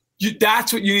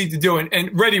 That's what you need to do. And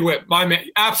Ready Whip, my man,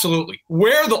 absolutely.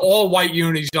 Wear the all-white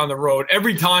unis on the road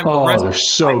every time. Oh, they're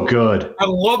so good. I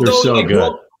love those. So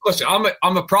good. Listen,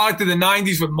 I'm a product of the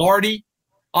 90s with Marty.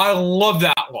 I love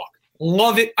that look.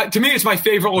 Love it. To me, it's my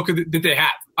favorite look that they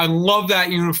have. I love that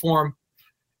uniform.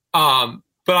 But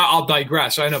I'll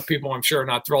digress. I know people, I'm sure, are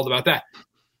not thrilled about that.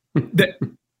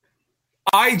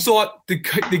 I thought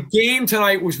the game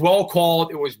tonight was well called.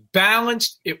 It was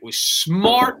balanced. It was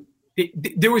smart.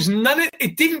 There was none of it.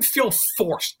 It didn't feel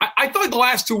forced. I thought the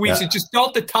last 2 weeks, it just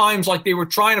felt at times like they were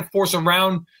trying to force a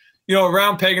round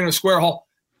peg in a square hole.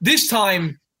 This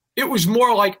time, it was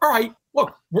more like, all right,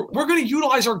 look, we're going to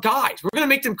utilize our guys. We're going to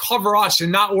make them cover us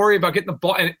and not worry about getting the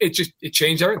ball. And it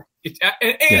changed everything.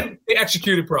 And they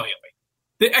executed brilliantly.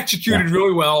 They executed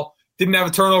really well. Didn't have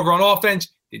a turnover on offense.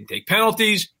 Didn't take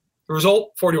penalties. The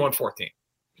result, 41-14.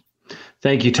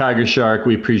 Thank you, Tiger Shark.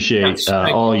 We appreciate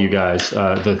all you guys,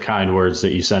 the kind words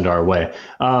that you send our way.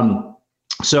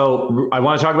 So I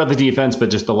want to talk about the defense, but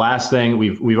just the last thing,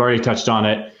 we've already touched on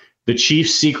it. The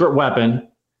Chiefs' secret weapon,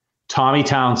 Tommy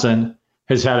Townsend,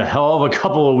 has had a hell of a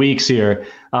couple of weeks here.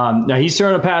 Now, he's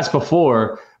thrown a pass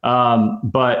before,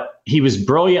 but he was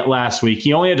brilliant last week.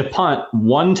 He only had to punt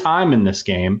one time in this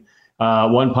game,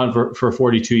 one punt for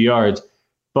 42 yards.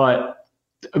 But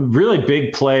a really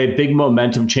big play, big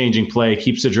momentum-changing play,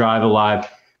 keeps the drive alive.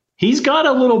 He's got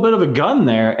a little bit of a gun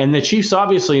there, and the Chiefs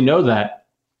obviously know that.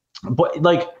 But,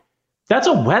 that's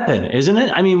a weapon, isn't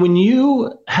it? I mean, when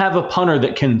you have a punter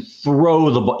that can throw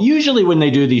the ball, usually when they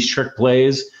do these trick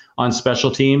plays on special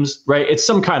teams, right, it's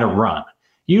some kind of run.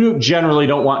 You generally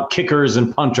don't want kickers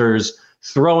and punters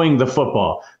throwing the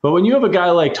football. But when you have a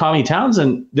guy like Tommy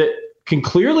Townsend that can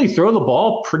clearly throw the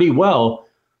ball pretty well,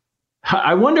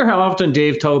 I wonder how often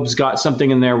Dave Toub's got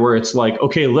something in there where it's like,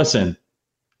 okay, listen,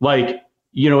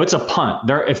 it's a punt.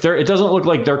 It doesn't look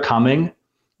like they're coming,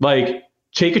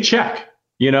 take a check,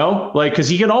 because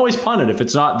he can always punt it if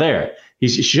it's not there. He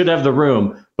should have the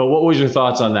room. But what was your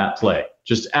thoughts on that play?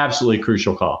 Just absolutely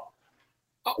crucial call.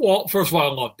 Well, first of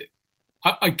all, I loved it.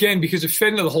 Again, because it fed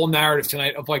into the whole narrative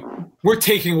tonight of we're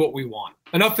taking what we want.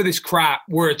 Enough of this crap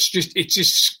where it's just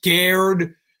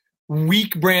scared,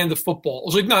 weak brand of football.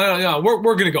 It was no, we're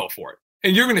going to go for it,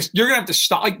 and you're gonna have to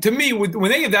stop. To me, when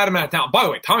they get that amount of talent. By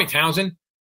the way, Tommy Townsend,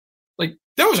 that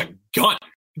was a gun.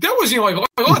 That wasn't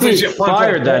he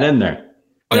fired that in there.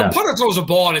 A punter throws a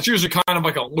ball, and it's usually kind of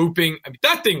like a looping. I mean,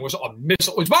 that thing was a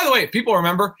missile. Which, by the way, if people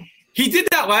remember, He did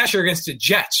that last year against the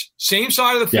Jets. Same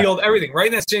side of the field, everything, right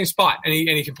in that same spot, and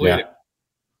he completed it.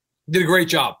 Did a great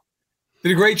job.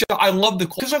 I love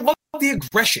because I love the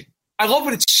aggression. I love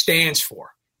what it stands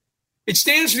for. It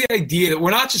stands for the idea that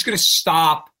we're not just going to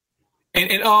stop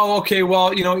and okay,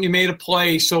 well, you made a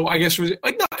play, so I guess it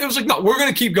was like, no, we're going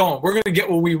to keep going. We're going to get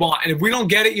what we want. And if we don't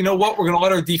get it, you know what? We're going to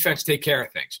let our defense take care of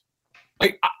things.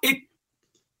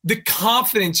 The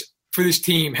confidence for this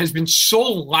team has been so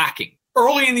lacking.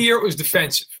 Early in the year, it was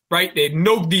defensive, right? They had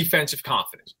no defensive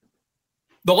confidence.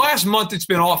 The last month, it's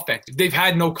been offensive. They've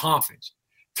had no confidence.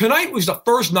 Tonight was the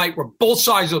first night where both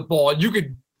sides of the ball, you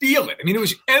could feel it. I mean, it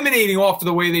was emanating off of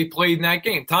the way they played in that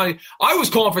game. I was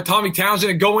calling for Tommy Townsend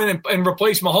to go in and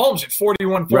replace Mahomes at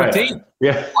 41-14. Right.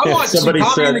 Yeah. I wanted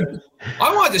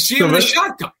to see him in the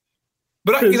shotgun.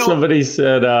 But somebody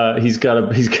said he's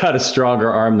got a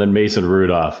stronger arm than Mason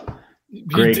Rudolph.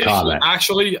 Great comment.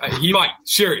 Actually, he might.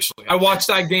 Seriously, I watched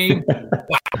that game.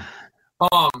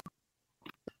 Wow.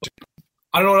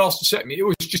 I don't know what else to say. I mean, it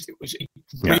was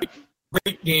a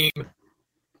great game.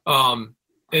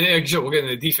 And like I said, we'll get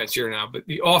into the defense here now, but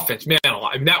the offense, man,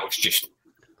 I mean, that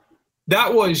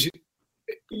was,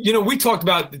 we talked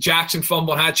about the Jackson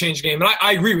fumble and how it changed the game, and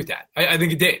I agree with that. I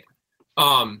think it did.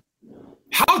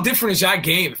 How different is that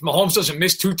game if Mahomes doesn't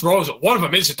miss two throws? One of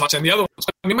them is a touchdown, the other one,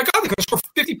 I mean, my God, they could have scored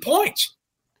 50 points.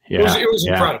 Yeah, it was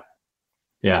incredible.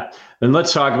 Yeah. And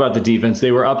let's talk about the defense.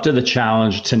 They were up to the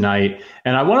challenge tonight.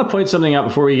 And I want to point something out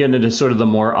before we get into sort of the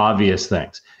more obvious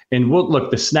things. And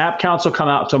look, the snap counts will come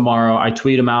out tomorrow. I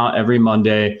tweet them out every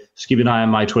Monday. Just keep an eye on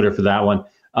my Twitter for that one.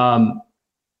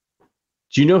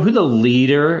 Do you know who the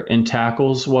leader in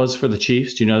tackles was for the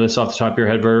Chiefs? Do you know this off the top of your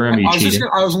head, Verder?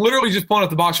 I was literally just pulling up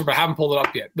the box score, but I haven't pulled it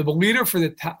up yet. The leader for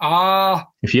the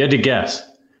if you had to guess.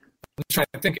 I'm trying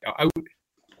to think.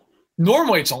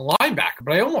 Normally it's a linebacker,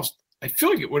 but I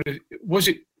feel like was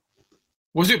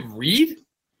it Reed?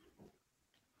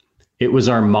 It was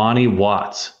Armani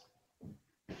Watts.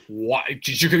 What?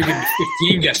 You could have given me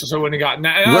 15 guesses. I wouldn't have gotten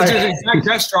that. And I was just exact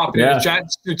guess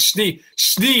dropping.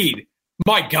 Sneed.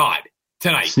 My God,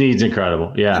 tonight. Sneed's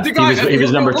incredible. Yeah. The guy, he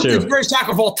was number 2. The greatest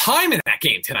tackle of all time in that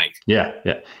game tonight. Yeah.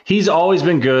 He's always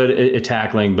been good at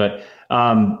tackling, but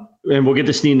and we'll get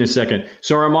to Sneed in a second.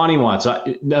 So Armani Watts,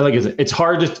 like I said, it's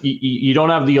hard to you don't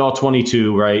have the all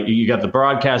 22, right? You got the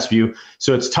broadcast view,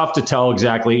 so it's tough to tell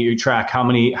exactly. You track how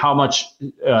much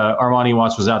Armani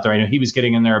Watts was out there. I know he was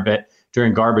getting in there a bit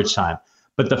during garbage time,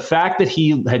 but the fact that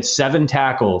he had 7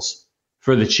 tackles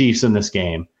for the Chiefs in this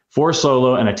game, 4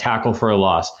 solo and a tackle for a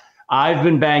loss. I've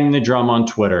been banging the drum on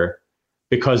Twitter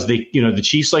because the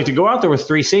Chiefs like to go out there with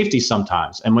 3 safeties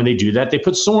sometimes, and when they do that, they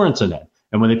put Sorensen in.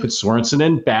 And when they put Sorensen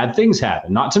in, bad things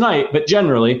happen. Not tonight, but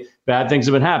generally, bad things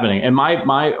have been happening. And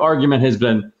my argument has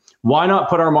been, why not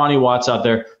put Armani Watts out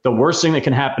there? The worst thing that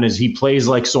can happen is he plays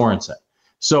like Sorensen.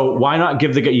 So why not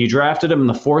give the guy, you drafted him in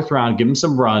the 4th round, give him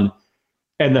some run.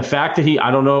 And the fact that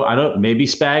maybe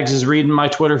Spags is reading my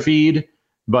Twitter feed,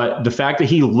 but the fact that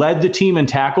he led the team in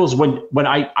tackles when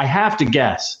I have to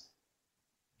guess,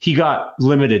 he got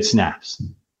limited snaps.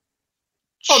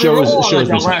 Shows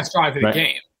the last drive of the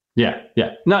game. Yeah.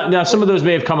 Now, some of those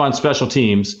may have come on special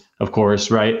teams, of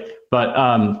course, right?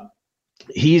 But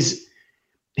he's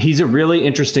a really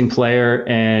interesting player,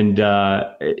 and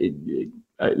I'd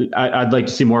like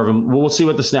to see more of him. We'll see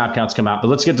what the snap counts come out, but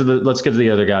let's get to the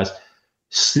other guys.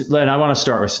 And I want to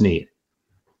start with Sneed.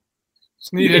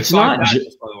 Sneed, it's not by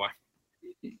the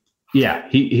way. Yeah,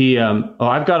 he.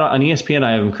 I've got on ESPN.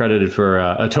 I have him credited for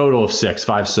a total of 6,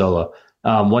 5 solo.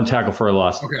 1 tackle for a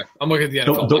loss. Okay, I'm looking at the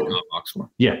NFL box score.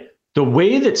 Yeah, the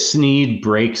way that Sneed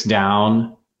breaks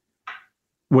down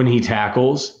when he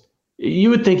tackles,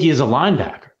 you would think he is a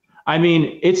linebacker. I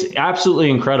mean, it's absolutely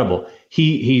incredible.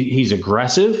 He's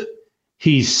aggressive.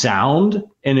 He's sound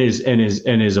in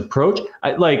his approach.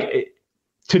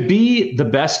 To be the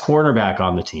best cornerback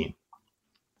on the team,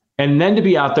 and then to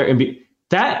be out there and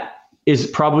that is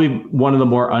probably one of the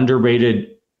more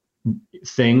underrated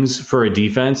things for a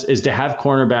defense, is to have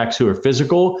cornerbacks who are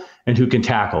physical and who can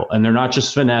tackle. And they're not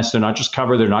just finesse, they're not just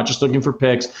cover, they're not just looking for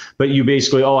picks, but you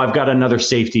basically, I've got another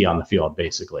safety on the field,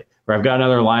 basically, or I've got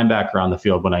another linebacker on the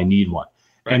field when I need one.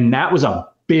 Right. And that was a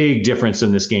big difference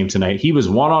in this game tonight. He was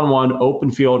one-on-one,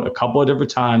 open field a couple of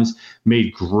different times,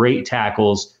 made great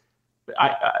tackles.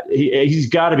 He's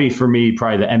got to be, for me,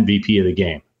 probably the MVP of the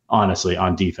game, honestly,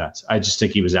 on defense. I just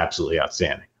think he was absolutely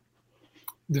outstanding.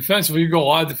 Defensively, you go a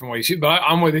lot of different ways, but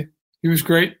I'm with you. He was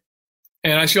great.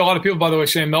 And I see a lot of people, by the way,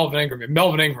 saying Melvin Ingram,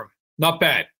 not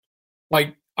bad.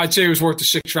 Like, I'd say he was worth a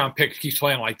 6th-round pick if he keeps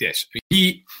playing like this.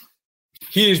 He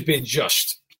has been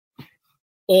just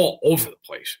all over the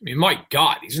place. I mean, my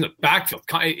God, he's in the backfield.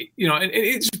 You know, and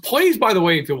it's plays, by the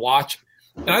way, if you watch.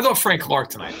 And I thought Frank Clark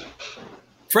tonight.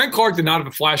 Frank Clark did not have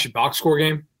a flashy box score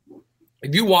game.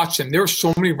 If you watch him, there were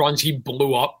so many runs he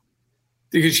blew up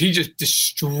because he just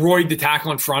destroyed the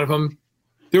tackle in front of him.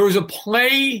 There was a play,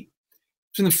 it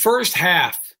was in the first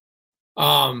half.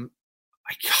 I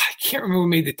can't remember who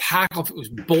made the tackle. If it was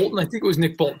Bolton, I think it was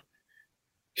Nick Bolton.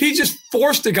 He just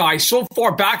forced the guy so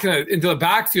far back into the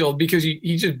backfield because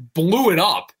he just blew it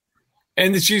up.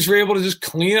 And the Chiefs were able to just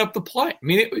clean up the play. I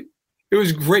mean, it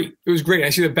was great. It was great. I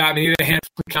see the bat, and he had a hand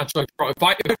count. If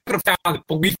I could have found it,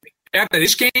 believe me, after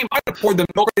this game, I would have poured the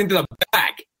milk into the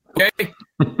bag. Okay?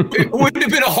 It wouldn't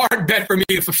have been a hard bet for me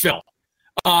to fulfill.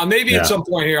 Maybe at some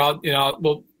point here, I'll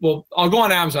go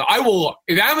on Amazon. I will look.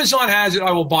 If Amazon has it,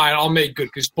 I will buy it. I'll make good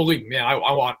because believe me, man,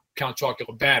 I want Count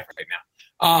Chocula bad right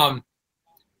now.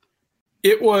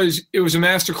 It was a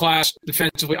masterclass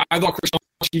defensively. I thought Chris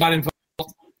Jones got involved.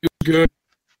 It was good,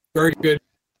 very good.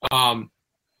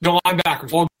 The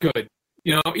linebackers all good.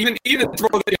 You know, even the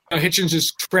throw that Hitchens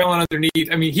is trailing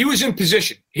underneath. I mean, he was in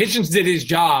position. Hitchens did his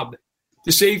job.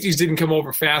 The safeties didn't come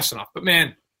over fast enough. But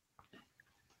man,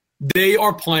 they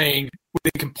are playing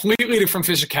with a completely different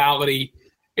physicality,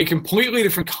 a completely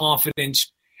different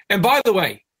confidence. And by the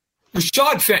way,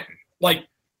 Rashad Fenton,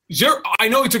 I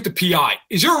know he took the PI.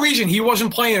 Is there a reason he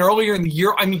wasn't playing earlier in the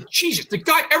year? I mean, Jesus, the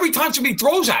guy, every time somebody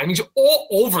throws at him, he's all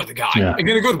over the guy in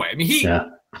a good way. I mean,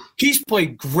 he's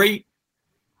played great.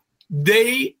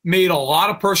 They made a lot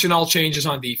of personnel changes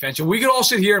on defense. And we could all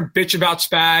sit here and bitch about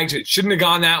Spags. It shouldn't have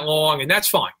gone that long, and that's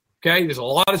fine. Okay? There's a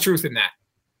lot of truth in that.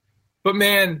 But,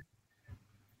 man,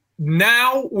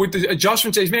 now with the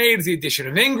adjustments they've made, with the addition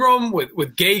of Ingram,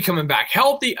 with Gay coming back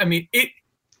healthy, I mean, it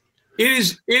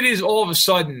is all of a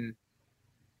sudden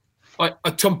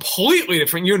a completely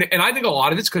different unit. And I think a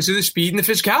lot of it's because of the speed and the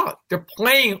physicality. They're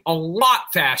playing a lot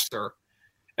faster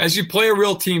as you play a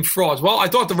real team frauds. Well, I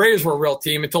thought the Raiders were a real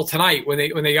team until tonight when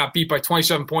they got beat by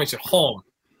 27 points at home.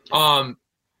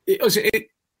 It was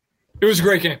a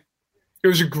great game. It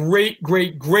was a great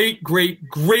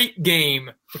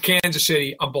game for Kansas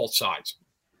City on both sides.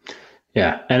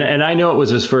 Yeah, and I know it was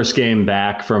his first game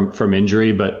back from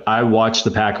injury, but I watched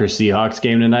the Packers-Seahawks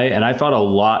game tonight, and I thought a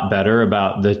lot better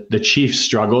about the Chiefs'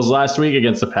 struggles last week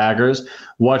against the Packers,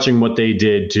 watching what they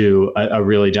did to a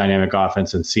really dynamic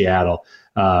offense in Seattle.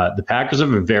 The Packers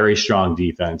have a very strong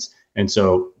defense, and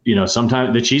so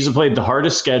sometimes the Chiefs have played the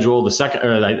hardest schedule, the second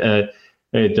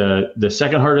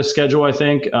hardest schedule, I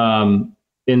think,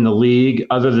 in the league,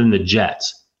 other than the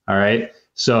Jets. All right.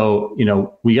 So,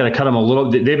 we got to cut them a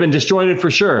little. They've been disjointed for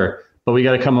sure, but we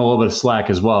got to cut them a little bit of slack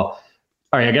as well.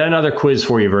 All right, I got another quiz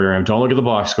for you, Verderame. Don't look at the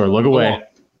box score. Look away.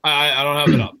 I don't have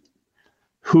it up.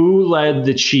 Who led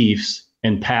the Chiefs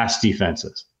in pass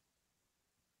defenses?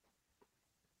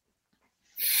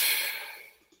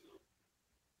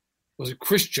 Was it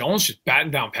Chris Jones just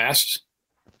batting down passes?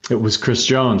 It was Chris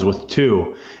Jones with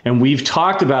 2. And we've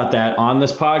talked about that on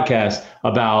this podcast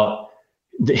about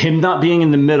him not being in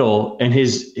the middle and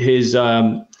his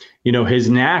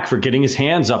knack for getting his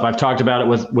hands up. I've talked about it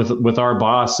with our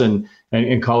boss and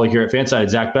colleague here at Fanside,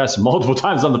 Zach Best, multiple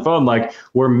times on the phone. Like,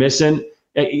 we're missing.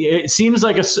 It seems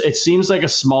like a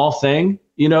small thing,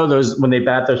 those when they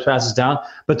bat those passes down,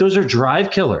 but those are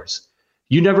drive killers.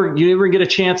 You never get a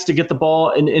chance to get the ball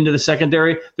into the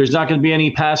secondary. There's not going to be any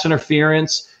pass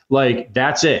interference. Like,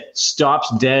 that's it.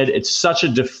 Stops dead. It's such a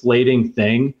deflating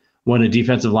thing when a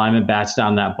defensive lineman bats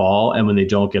down that ball and when they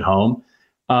don't get home.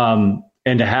 And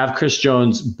to have Chris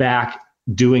Jones back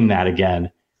doing that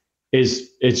again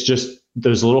it's just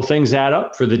those little things add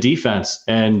up for the defense.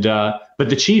 And but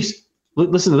the Chiefs,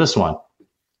 listen to this one.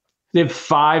 They have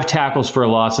 5 tackles for a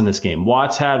loss in this game.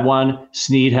 Watts had 1,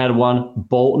 Snead had 1,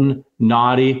 Bolton,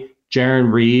 Noddy,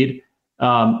 Jaron Reed.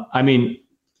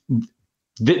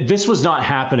 This was not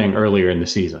happening earlier in the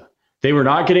season. They were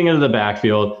not getting into the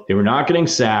backfield. They were not getting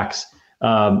sacks.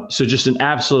 So just an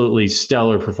absolutely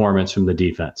stellar performance from the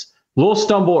defense. A little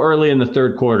stumble early in the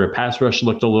third quarter. Pass rush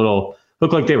looked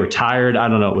like they were tired. I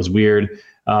don't know. It was weird.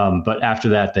 But after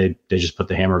that, they just put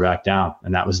the hammer back down,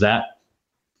 and that was that.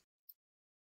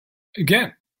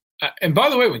 Again, and by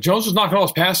the way, when Jones was knocking all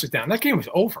his passes down, that game was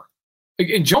over.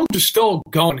 And Jones was still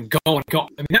going and going and going.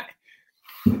 I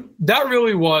mean, that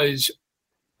really was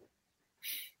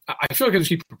 – I feel like I just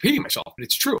keep repeating myself, but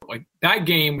it's true. Like, that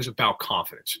game was about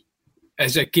confidence.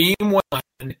 As that game went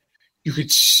on, you could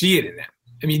see it in them.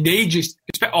 I mean, they just,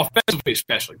 offensively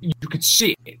especially, you could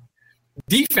see it.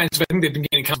 Defensively, I think they've been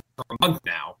getting confidence for a month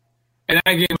now. And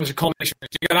that game was a culmination.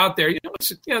 You got out there,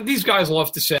 these guys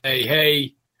love to say,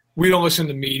 hey, we don't listen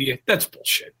to the media. That's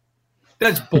bullshit.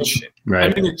 That's bullshit. Right.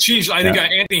 I mean, the Chiefs, I think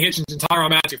Anthony Hitchens and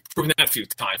Tyrann Mathieu have proven that a few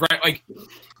times, right? Like,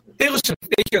 they listen,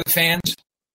 they hear the fans.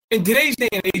 In today's day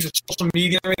and age with social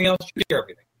media and everything else, you hear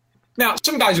everything. Now,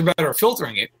 some guys are better at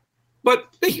filtering it,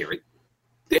 but they hear it.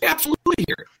 They absolutely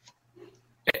hear it.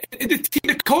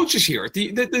 The coaches hear it. The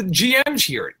GMs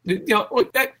hear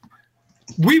it.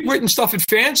 We've written stuff at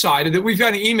Fansided that we've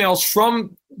gotten emails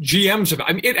from GMs about.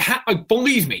 I mean,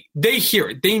 believe me, they hear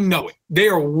it. They know it. They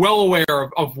are well aware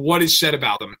of what is said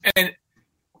about them. And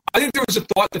I think there was a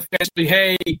thought defensively,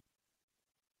 hey,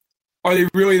 are they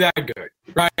really that good?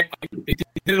 Right? Like, they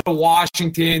did it to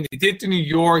Washington. They did it to New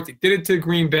York. They did it to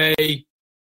Green Bay.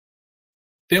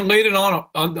 They laid it on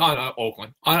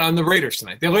Oakland, on the Raiders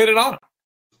tonight. They laid it on them.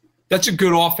 That's a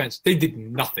good offense. They did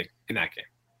nothing in that game.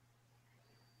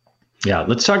 Yeah,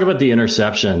 let's talk about the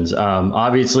interceptions.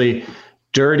 Obviously,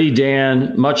 Dirty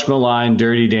Dan, much maligned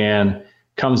Dirty Dan,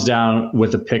 comes down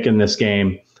with a pick in this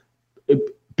game. It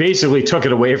basically took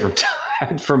it away from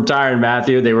Tyrann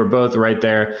Mathieu. They were both right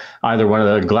there. Either one of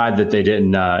them. Glad that they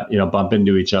didn't, bump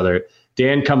into each other.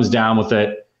 Dan comes down with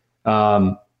it.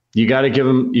 You got to give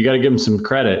him some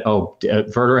credit. Oh,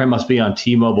 Verderame must be on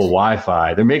T-Mobile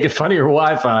Wi-Fi. They're making fun of your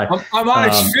Wi-Fi. I'm on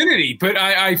Xfinity, but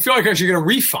I feel like I should get a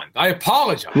refund. I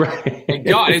apologize. Right. Thank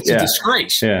God, it's a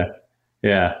disgrace. Yeah.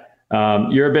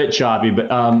 You're a bit choppy, but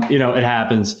it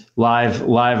happens. Live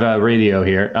radio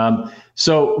here.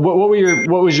 So what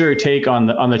was your take on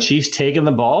the Chiefs taking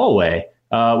the ball away,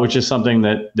 which is something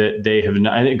that they have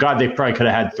not. God, they probably could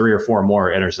have had 3 or 4 more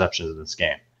interceptions in this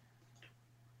game.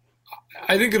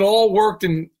 I think it all worked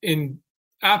in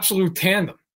absolute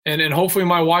tandem, and hopefully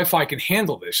my Wi-Fi can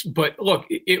handle this. But look,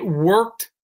 it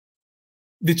worked.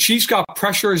 The Chiefs got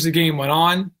pressure as the game went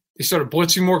on. They started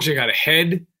blitzing more because they got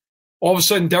ahead. All of a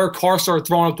sudden, Derek Carr started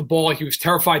throwing up the ball like he was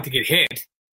terrified to get hit.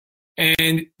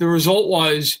 And the result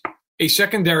was a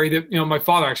secondary that, my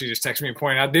father actually just texted me and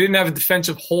pointed out, they didn't have a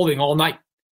defensive holding all night.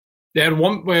 They had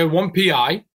one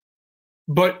PI,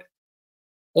 but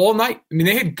all night, I mean,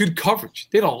 they had good coverage.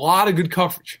 They had a lot of good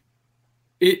coverage.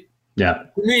 For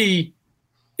me,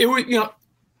 it was,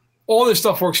 all this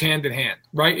stuff works hand in hand,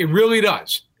 right? It really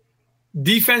does.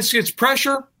 Defense gets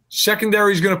pressure,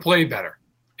 secondary is going to play better.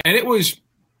 And it was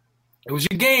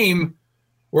a game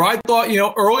where I thought,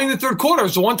 early in the third quarter, it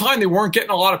was the one time they weren't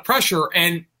getting a lot of pressure.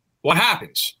 And what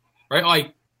happens, right?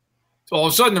 Like, all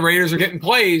of a sudden, the Raiders are getting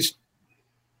plays.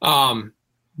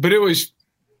 But it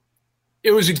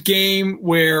was a game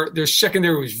where their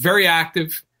secondary was very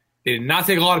active. They did not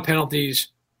take a lot of penalties.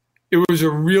 It was a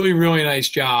really, really nice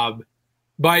job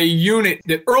by a unit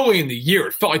that early in the year,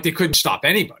 it felt like they couldn't stop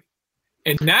anybody.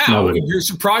 And now you're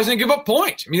surprised they give up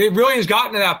points. I mean, it really has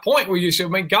gotten to that point where you say, oh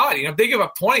my God, if they give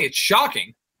up 20, it's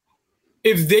shocking.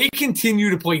 If they continue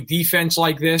to play defense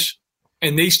like this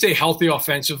and they stay healthy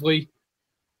offensively,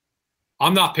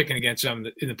 I'm not picking against them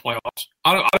in the playoffs.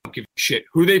 I don't give a shit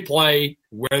who they play,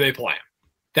 where they play them.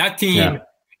 That team,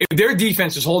 if their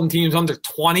defense is holding teams under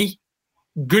 20,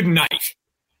 good night.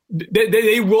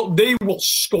 They will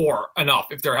score enough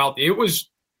if they're healthy. It was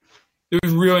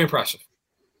really impressive.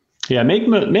 Yeah, make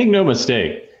no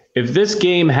mistake. If this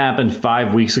game happened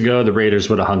 5 weeks ago, the Raiders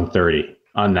would have hung 30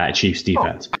 on that Chiefs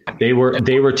defense. They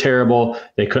were terrible.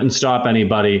 They couldn't stop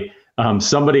anybody.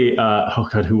 Somebody,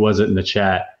 who was it in the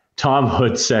chat? Tom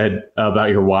Hood said about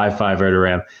your Wi-Fi,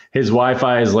 Verderame. His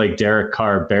Wi-Fi is like Derek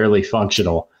Carr, barely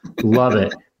functional. Love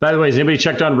it. By the way, has anybody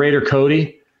checked on Raider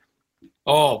Cody?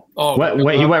 He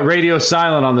went radio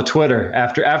silent on the Twitter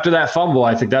after that fumble.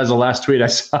 I think that was the last tweet I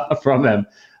saw from him.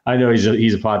 I know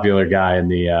he's a popular guy in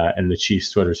the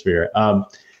Chiefs Twitter sphere. All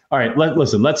right,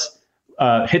 let's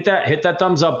hit that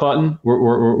thumbs up button.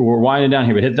 We're winding down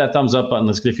here, but hit that thumbs up button.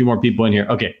 Let's get a few more people in here.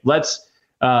 Okay, let's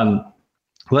go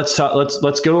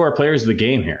to our players of the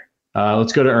game here.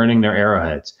 Let's go to earning their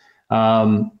arrowheads.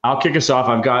 I'll kick us off.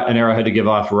 I've got an arrowhead to give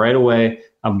off right away.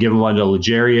 I'm giving one to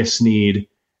L'Jarius Sneed.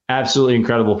 Absolutely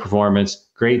incredible performance.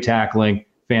 Great tackling.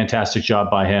 Fantastic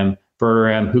job by him.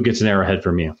 Verderame, who gets an arrowhead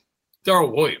from you?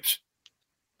 Darrell Williams.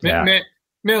 Man, it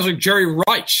was like Jerry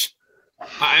Rice.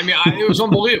 It was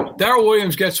unbelievable. Darrell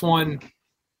Williams gets one,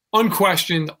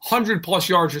 unquestioned, 100-plus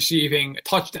yards receiving, a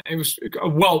touchdown. It was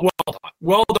well done.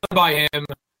 Well done by him.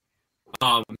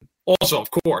 Also,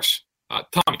 of course,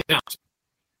 Tommy Townsend.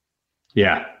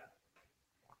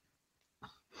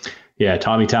 Yeah,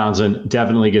 Tommy Townsend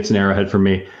definitely gets an arrowhead from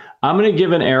me. I'm going to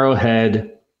give an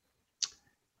arrowhead.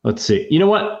 Let's see. You know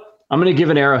what? I'm going to give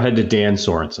an arrowhead to Dan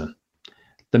Sorensen.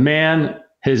 The man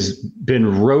has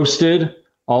been roasted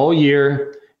all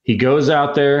year. He goes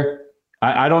out there.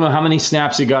 I don't know how many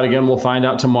snaps he got again. We'll find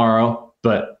out tomorrow.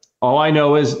 But all I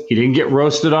know is he didn't get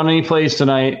roasted on any plays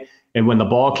tonight. And when the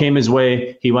ball came his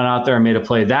way, he went out there and made a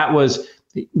play. That was,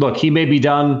 look, he may be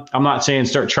done. I'm not saying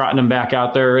start trotting him back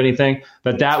out there or anything,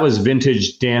 but that was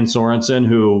vintage Dan Sorensen,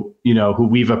 who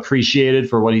we've appreciated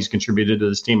for what he's contributed to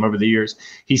this team over the years.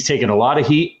 He's taken a lot of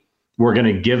heat. We're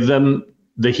going to give them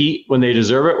the heat when they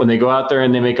deserve it. When they go out there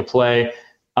and they make a play,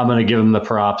 I'm going to give them the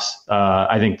props.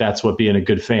 I think that's what being a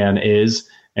good fan is.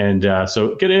 And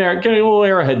so get a little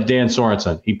arrowhead to Dan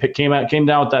Sorensen. He came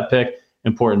down with that pick.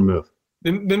 Important move.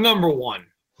 The number one,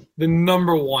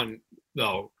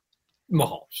 though,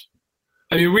 Mahomes.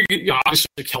 I mean,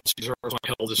 obviously Kelsey deserves one.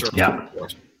 Hill deserves one, of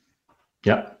course.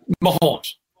 Yeah.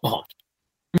 Mahomes.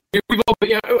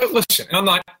 Listen,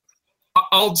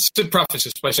 I'll just preface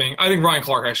this by saying I think Ryan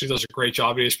Clark actually does a great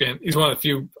job at ESPN. He's one of the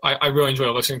few I really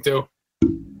enjoy listening to.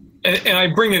 And I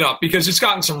bring it up because it's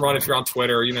gotten some run if you're on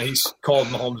Twitter. He's called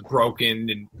Mahomes broken,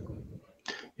 and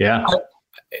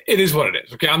it is what it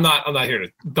is. Okay, I'm not here to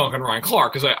dunk on Ryan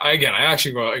Clark because I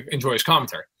actually enjoy his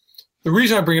commentary. The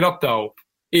reason I bring it up though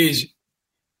is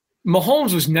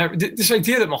Mahomes was never this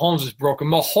idea that Mahomes was broken.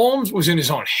 Mahomes was in his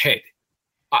own head.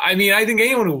 I mean, I think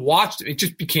anyone who watched it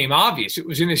just became obvious. It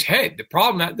was in his head. The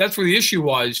problem that's where the issue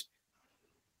was.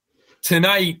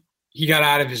 Tonight he got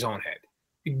out of his own head.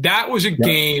 That was a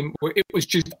game where it was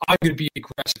just, I'm going to be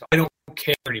aggressive. I don't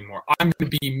care anymore. I'm going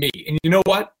to be me. And you know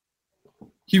what?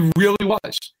 He really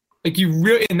was.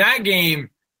 In that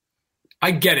game, I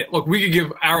get it. Look, we could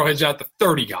give arrowheads out to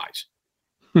 30 guys.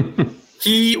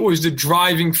 He was the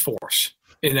driving force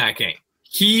in that game.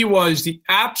 He was the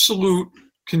absolute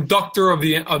conductor of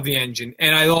the engine.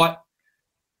 And I thought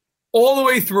all the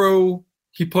way through,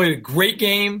 he played a great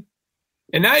game.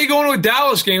 And now you go into a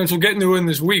Dallas game, which we'll get into in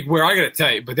this week, where I got to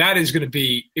tell you, but that is going to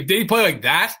be, if they play like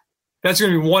that, that's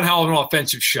going to be one hell of an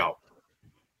offensive show.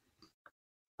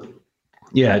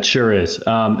 Yeah, it sure is. And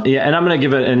I'm going to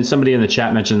give it, and somebody in the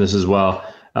chat mentioned this as well.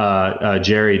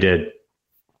 Jerry did.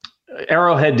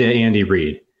 Arrowhead to Andy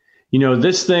Reid.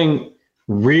 This thing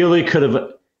really could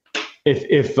have,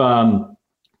 if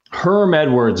Herm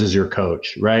Edwards is your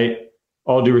coach, right?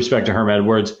 All due respect to Herm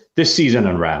Edwards, this season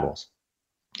unravels.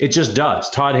 It just does.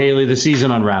 Todd Haley, the season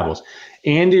unravels.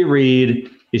 Andy Reid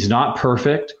is not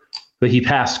perfect, but he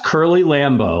passed Curly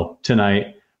Lambeau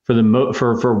tonight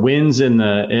for wins in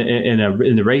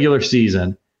the regular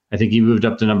season. I think he moved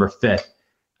up to number 5.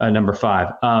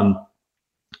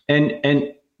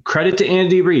 And credit to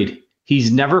Andy Reid.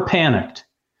 He's never panicked.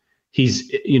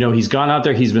 He's gone out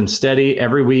there. He's been steady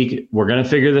every week. We're going to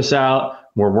figure this out.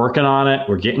 We're working on it.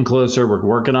 We're getting closer. We're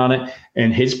working on it.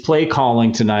 And his play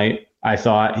calling tonight, I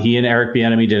thought he and Eric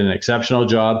Bieniemy did an exceptional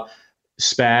job.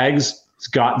 Spags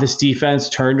got this defense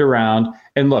turned around.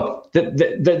 And look,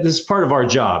 this is part of our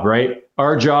job, right?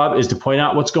 Our job is to point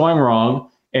out what's going wrong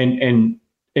and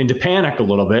to panic a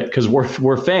little bit because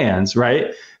we're fans,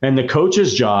 right? And the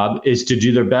coach's job is to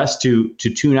do their best to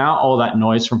tune out all that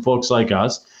noise from folks like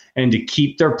us and to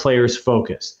keep their players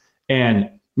focused. And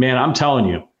man, I'm telling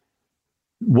you,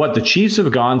 what the Chiefs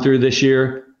have gone through this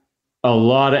year, a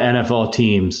lot of NFL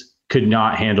teams could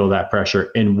not handle that pressure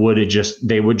and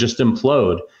they would just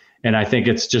implode. And I think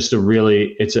it's just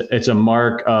it's a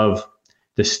mark of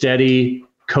the steady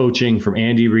coaching from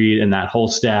Andy Reid and that whole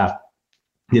staff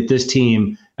that this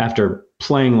team, after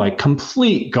playing like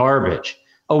complete garbage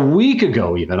a week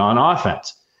ago, even on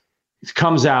offense,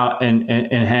 comes out and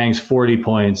hangs 40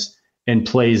 points and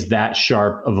plays that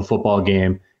sharp of a football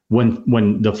game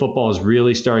when the football is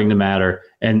really starting to matter,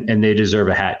 and they deserve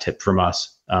a hat tip from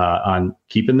us on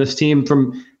keeping this team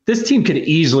from. This team could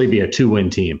easily be a 2-win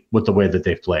team with the way that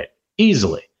they've played,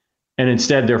 easily, and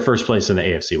instead they're first place in the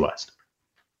AFC West.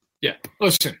 Yeah,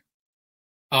 listen.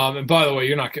 And by the way,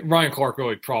 you're not Ryan Clark.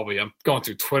 Really, probably. I'm going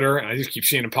through Twitter, and I just keep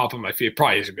seeing him pop on my feed. It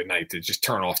probably is a good night to just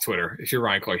turn off Twitter if you're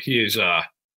Ryan Clark. He is.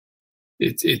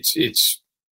 It's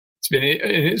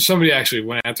been. Somebody actually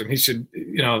went after him. He said,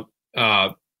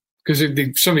 because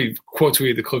somebody quote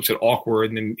tweeted the clip said awkward,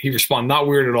 and then he responded, not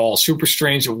weird at all. Super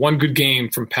strange that one good game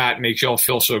from Pat makes y'all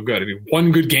feel so good. I mean,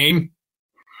 one good game?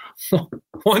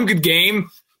 One good game?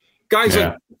 Guy's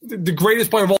like the greatest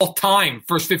player of all time,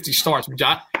 first 50 starts.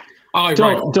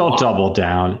 Don't double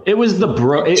down. It was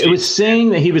it was saying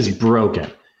that he was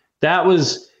broken. That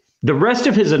was the rest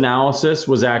of his analysis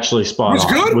was actually spot on. It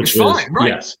was good. Which it was fine. Right.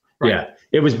 Yes. Right. Yeah.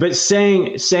 It was, but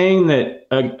saying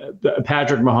that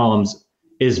Patrick Mahomes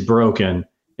is broken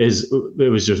it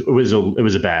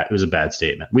was a bad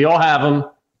statement. We all have them.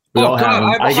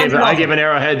 I give an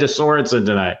arrowhead to Sorensen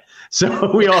tonight,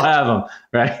 so we all have them,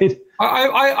 right?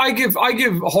 I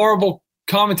give horrible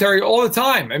commentary all the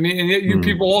time. I mean, and you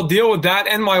people all deal with that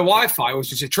and my Wi-Fi,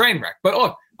 which is a train wreck. But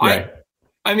look, right.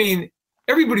 I mean,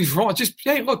 everybody's wrong. Just,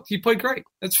 hey, look, he played great.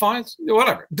 That's fine.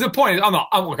 Whatever. The point is, I'm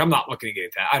not looking to get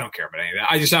at that. I don't care about any of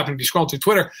that. I just happen to be scrolling through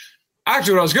Twitter.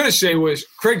 Actually, what I was going to say was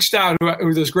Craig Stout,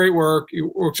 who does great work, he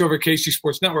works over at KC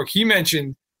Sports Network. He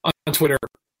mentioned on Twitter,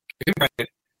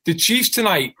 the Chiefs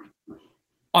tonight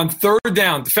on third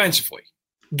down defensively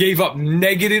gave up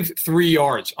 -3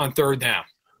 yards on third down.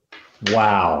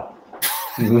 Wow.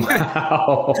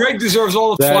 Wow. Craig deserves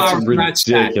all the flowers for that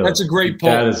stat. That's a great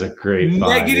poll. That is a great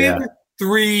find,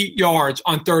 -3 yards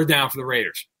on third down for the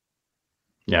Raiders.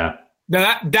 Yeah.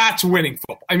 Now that's winning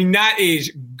football. I mean, that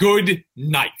is good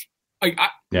night.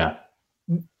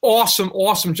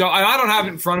 Awesome job. I don't have it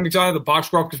in front of me because I have the box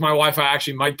score up because my Wi-Fi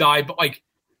actually might die. But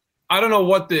I don't know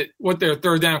what their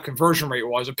third down conversion rate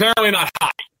was. Apparently not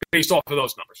high based off of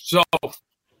those numbers. So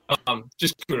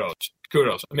just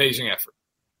kudos. Amazing effort.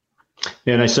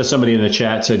 And I saw somebody in the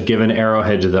chat said, give an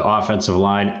arrowhead to the offensive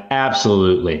line.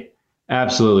 Absolutely.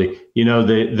 You know,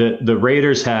 the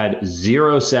Raiders had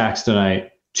 0 sacks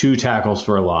tonight, 2 tackles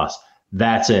for a loss.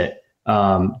 That's it.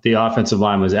 The offensive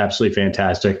line was absolutely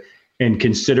fantastic. And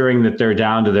considering that they're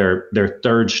down to their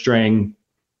third string,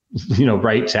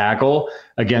 right tackle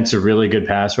against a really good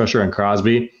pass rusher in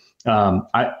Crosby,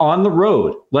 on the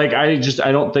road,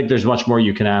 I don't think there's much more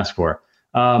you can ask for.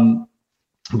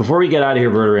 Before we get out of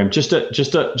here, Verderame, just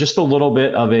a little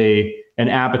bit of an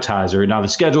appetizer. Now, the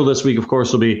schedule this week, of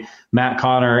course, will be Matt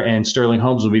Connor and Sterling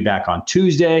Holmes will be back on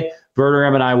Tuesday.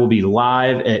 Verderame and I will be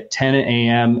live at 10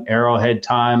 a.m. Arrowhead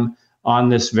time on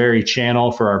this very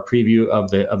channel for our preview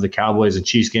of the Cowboys and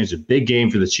Chiefs games. A big game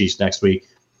for the Chiefs next week.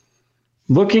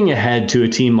 Looking ahead to a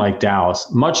team like Dallas,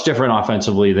 much different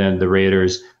offensively than the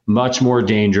Raiders, much more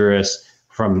dangerous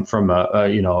from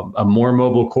a more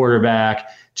mobile quarterback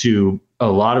to a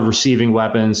lot of receiving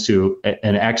weapons to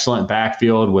an excellent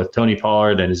backfield with Tony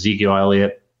Pollard and Ezekiel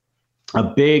Elliott. A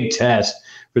big test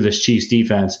for this Chiefs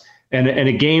defense and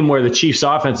a game where the Chiefs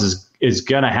offense is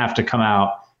going to have to come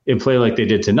out and play like they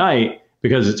did tonight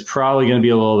because it's probably going to be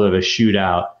a little bit of a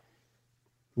shootout.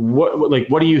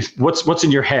 What's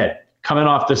in your head coming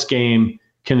off this game?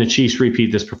 Can the Chiefs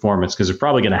repeat this performance? Because they're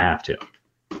probably going to have to.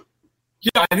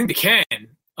 Yeah, I think they can.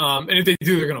 And if they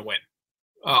do, they're going to win.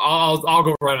 I'll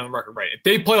go right on the record. Right, if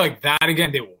they play like that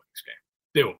again, they will win this game.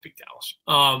 They will beat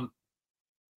Dallas.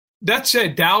 That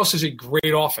said, Dallas is a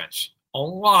great offense. A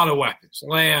lot of weapons: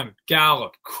 Lamb,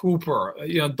 Gallup, Cooper.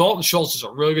 Dalton Schultz is a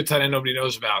really good tight end nobody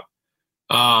knows about.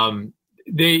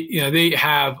 They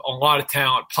have a lot of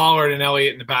talent. Pollard and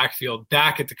Elliott in the backfield,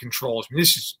 back at the controls. I mean,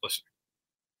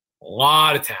 a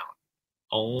lot of talent.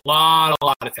 A lot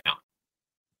of talent.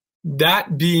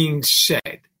 That being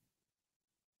said,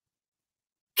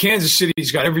 Kansas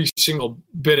City's got every single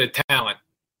bit of talent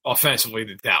offensively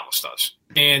that Dallas does.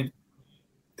 And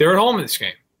they're at home in this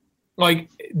game.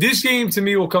 This game to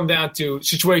me will come down to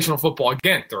situational football.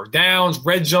 Again, third downs,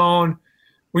 red zone.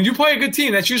 When you play a good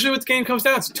team, that's usually what the game comes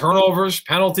down to. Turnovers,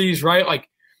 penalties, right?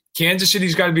 Kansas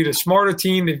City's got to be the smarter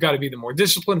team. They've got to be the more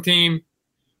disciplined team.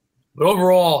 But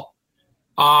overall,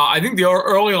 I think the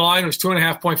early line was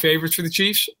 2.5-point favorites for the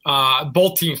Chiefs.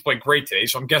 Both teams played great today,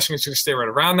 so I'm guessing it's going to stay right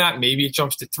around that. Maybe it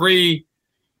jumps to 3.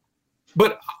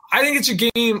 But I think it's a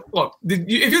game. Look,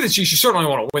 if you're the Chiefs, you certainly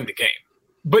want to win the game.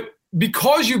 But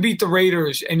because you beat the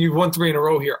Raiders and you've won 3 in a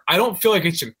row here, I don't feel like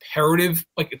it's imperative.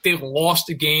 If they've lost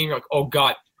a game, you're like, oh,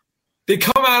 God. They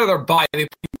come out of their bye, they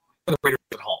play the Raiders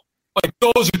at home.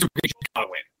 Those are 2 games you got to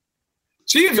win.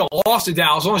 See, if you lost to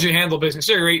Dallas, as long as you handle business,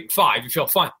 you're 8-5, you feel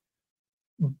fine.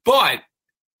 But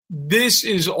this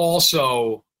is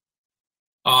also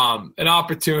an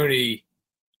opportunity.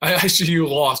 I see you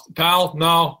lost. Pal,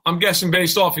 no, I'm guessing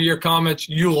based off of your comments,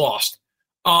 you lost.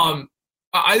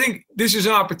 I think this is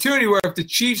an opportunity where if the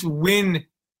Chiefs win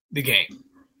the game,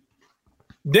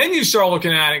 then you start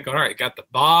looking at it and going, all right, got the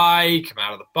bye, come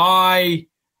out of the bye.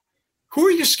 Who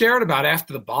are you scared about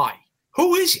after the bye?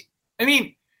 Who is it? I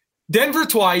mean, Denver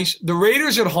twice, the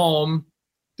Raiders at home,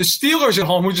 the Steelers at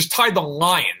home, who just tied the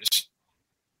Lions,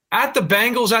 at the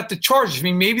Bengals, at the Chargers. I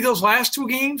mean, maybe those last 2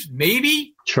 games,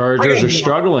 maybe. Chargers are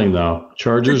struggling, though.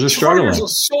 Chargers are struggling. Chargers are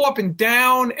so up and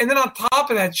down. And then on top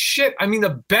of that shit, I mean,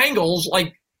 the Bengals,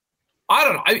 I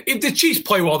don't know. If the Chiefs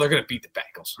play well, they're going to beat the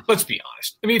Bengals. Let's be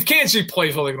honest. I mean, if Kansas City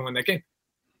plays well, they're going to win that game.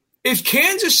 If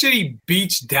Kansas City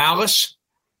beats Dallas,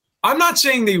 I'm not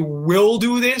saying they will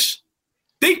do this.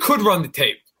 They could run the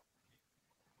tape.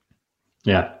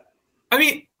 Yeah. I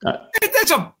mean,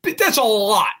 that's a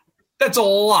lot. That's a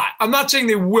lot. I'm not saying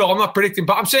they will. I'm not predicting,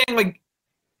 but I'm saying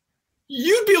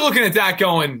you'd be looking at that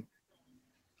going,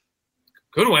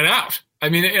 could win out. I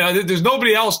mean, there's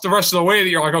nobody else the rest of the way that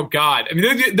you're like, oh God. I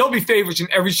mean, they'll be favorites in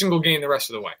every single game the rest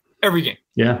of the way. Every game.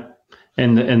 Yeah.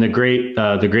 And the great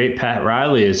Pat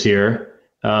Riley is here.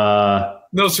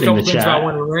 Knows a couple things about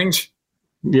winning rings.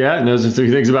 Yeah, knows a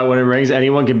few things about winning rings.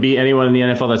 Anyone can beat anyone in the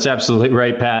NFL. That's absolutely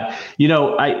right, Pat. And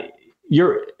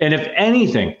if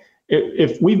anything,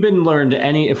 if we've learned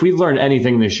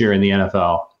anything this year in the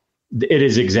NFL, it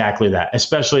is exactly that,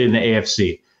 especially in the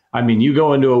AFC. I mean, you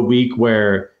go into a week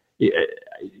where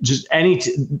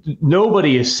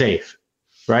nobody is safe,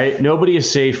 right? Nobody is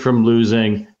safe from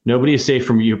losing. Nobody is safe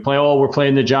from we're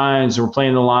playing the Giants, we're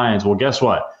playing the Lions. Well, guess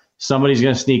what? Somebody's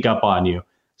going to sneak up on you.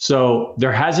 So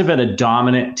there hasn't been a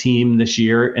dominant team this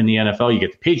year in the NFL. You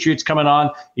get the Patriots coming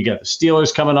on. You got the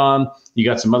Steelers coming on. You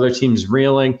got some other teams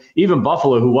reeling. Even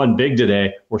Buffalo, who won big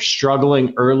today, were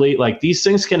struggling early. Like, these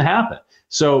things can happen.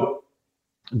 So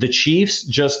the Chiefs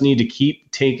just need to keep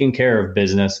taking care of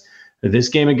business. This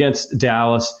game against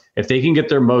Dallas, if they can get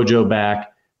their mojo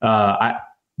back,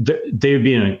 they would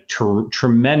be in a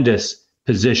tremendous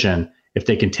position if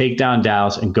they can take down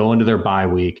Dallas and go into their bye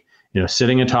week,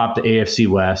 sitting atop the AFC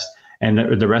West. And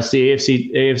the rest of the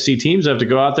AFC teams have to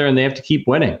go out there and they have to keep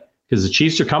winning because the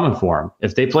Chiefs are coming for them.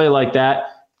 If they play like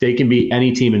that, they can beat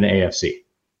any team in the AFC.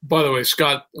 By the way,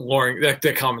 Scott Loring,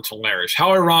 that comment's hilarious.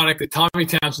 How ironic that Tommy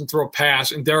Townsend threw a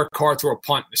pass and Derek Carr threw a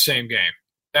punt in the same game.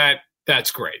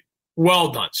 That's great. Well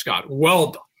done, Scott.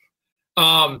 Well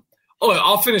done.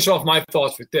 I'll finish off my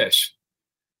thoughts with this.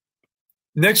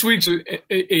 Next week's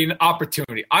an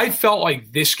opportunity. I felt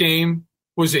like this game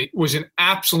was an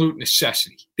absolute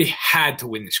necessity. They had to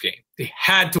win this game. They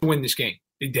had to win this game.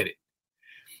 They did it.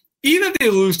 Even if they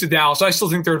lose to Dallas, I still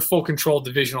think they're in full control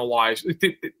divisional-wise.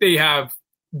 They have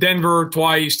Denver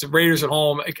twice, the Raiders at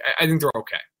home. I think they're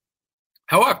okay.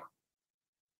 However,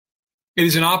 it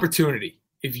is an opportunity.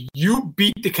 If you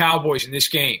beat the Cowboys in this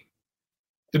game,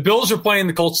 the Bills are playing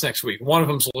the Colts next week. One of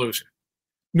them's losing.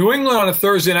 New England on a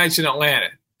Thursday night in Atlanta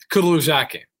could lose that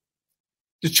game.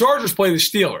 The Chargers play the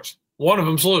Steelers. One of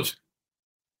them's losing.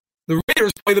 The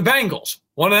Raiders play the Bengals.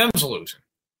 One of them's losing.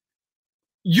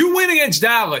 You win against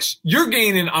Dallas, you're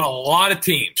gaining on a lot of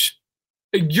teams.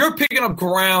 You're picking up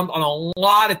ground on a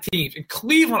lot of teams. In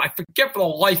Cleveland, I forget for the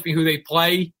life of me who they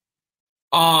play.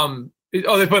 They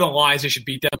play the Lions. They should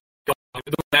beat them.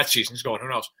 That season's going. Who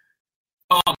knows?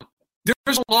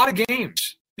 There's a lot of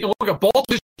games. Look at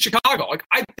Baltimore, Chicago.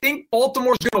 I think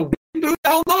Baltimore's going to win. Who the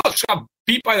hell knows? Got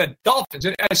beat by the Dolphins.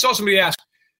 And I saw somebody ask,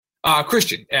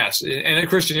 Christian asked, and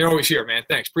Christian, you're always here, man.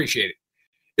 Thanks, appreciate it.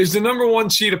 Is the number one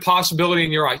seed a possibility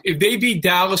in your eyes? If they beat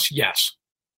Dallas, yes,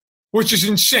 which is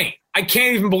insane. I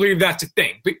can't even believe that's a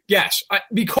thing. But yes,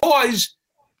 because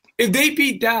if they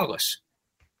beat Dallas,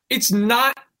 it's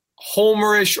not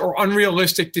homerish or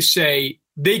unrealistic to say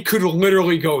they could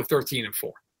literally go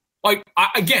 13-4.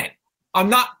 Again, I'm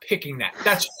not picking that.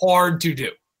 That's hard to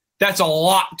do. That's a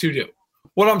lot to do.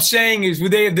 What I'm saying is,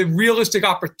 would they have the realistic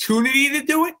opportunity to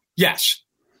do it? Yes.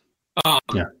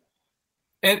 Yeah.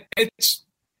 And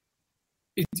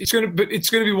it's going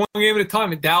to be one game at a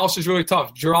time. And Dallas is really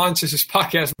tough. Jerron says this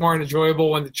podcast is more enjoyable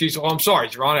when the Chiefs. I'm sorry,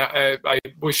 Jerron. I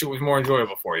wish it was more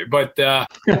enjoyable for you, but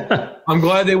I'm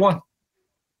glad they won.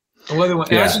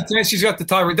 Yeah. And Tennessee's got the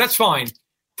tie. That's fine.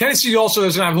 Tennessee also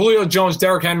doesn't have Julio Jones,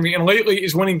 Derrick Henry, and lately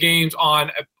is winning games on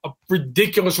a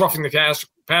ridiculous roughing the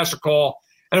passer call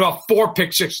and about 4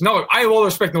 pick sixes. No, I have all the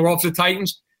respect in the world for the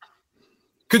Titans.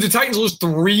 Could the Titans lose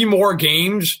 3 more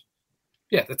games?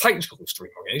 Yeah, the Titans could lose 3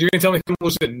 more games. You're going to tell me they couldn't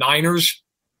lose to the Niners?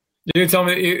 You're going to tell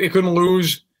me they couldn't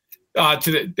lose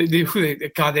to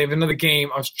they have another game.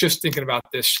 I was just thinking about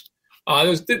this.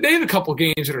 They have a couple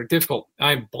games that are difficult.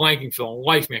 I'm blanking for the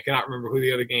life of me. I cannot remember who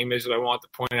the other game is that I want to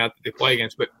point out that they play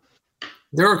against. But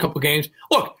there are a couple games.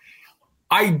 Look,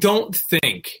 I don't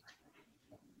think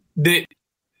that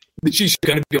the Chiefs are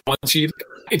going to be a 1 seed.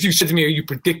 If you said to me, are you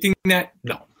predicting that?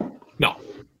 No.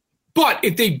 But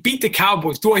if they beat the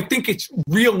Cowboys, do I think it's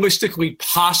realistically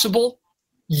possible?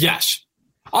 Yes.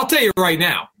 I'll tell you right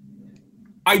now,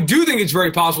 I do think it's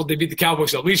very possible they beat the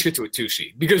Cowboys to at least get to a 2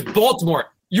 seed. Because Baltimore,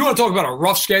 you want to talk about a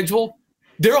rough schedule?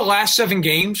 Their last 7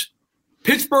 games,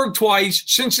 Pittsburgh twice,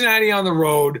 Cincinnati on the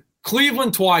road,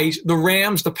 Cleveland twice, the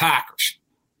Rams, the Packers.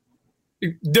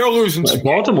 They're losing.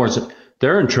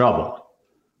 They're in trouble.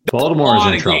 Baltimore is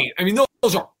in trouble. Games. I mean,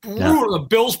 those are brutal. Yeah. The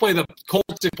Bills play the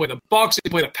Colts, they play the Bucs, they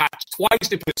play the Pats twice,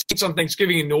 they play the Saints on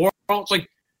Thanksgiving in New Orleans.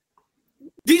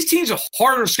 These teams have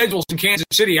harder schedules than Kansas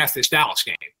City after this Dallas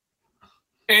game.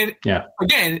 And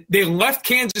again, they left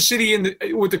Kansas City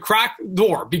with the cracked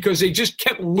door because they just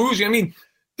kept losing. I mean,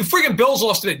 the freaking Bills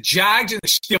lost to the Jags and the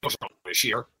Steelers this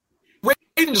year.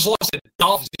 Ravens just lost to the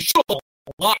Dolphins. They should have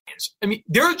the Lions. I mean,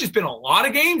 there have just been a lot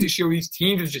of games this year where these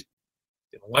teams have just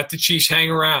let the Chiefs hang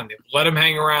around. They've let them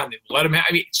hang around. They've let them I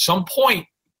mean, at some point,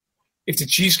 If the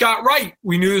Chiefs got right,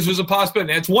 we knew this was a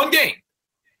possibility. That's one game.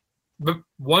 But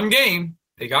one game,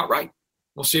 they got right.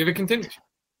 We'll see if it continues.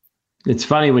 It's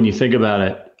funny when you think about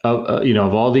it,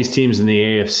 of all these teams in the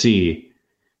AFC,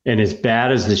 and as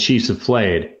bad as the Chiefs have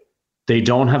played, they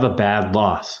don't have a bad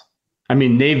loss. I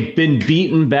mean, they've been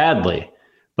beaten badly,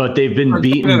 but they've been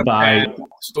beaten by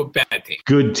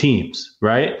good teams,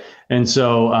 right? And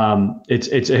so it's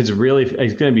going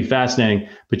to be fascinating.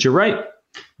 But you're right.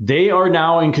 They are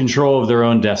now in control of their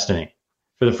own destiny.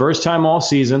 For the first time all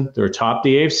season, they're atop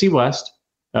the AFC West.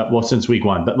 Since week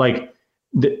one. But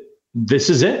this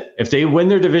is it. If they win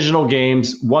their divisional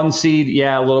games, 1 seed,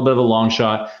 a little bit of a long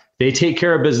shot. They take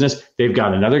care of business. They've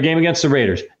got another game against the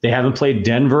Raiders. They haven't played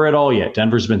Denver at all yet.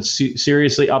 Denver's been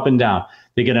seriously up and down.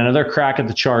 They get another crack at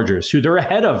the Chargers, who they're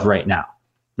ahead of right now,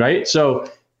 right? So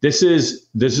this is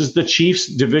the Chiefs'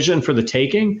 division for the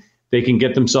taking. They can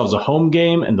get themselves a home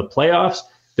game in the playoffs.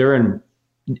 They're in.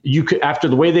 After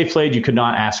the way they played, you could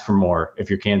not ask for more. If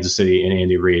you're Kansas City and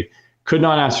Andy Reid, could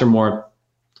not ask for more.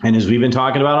 And as we've been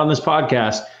talking about on this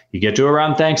podcast, you get to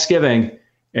around Thanksgiving,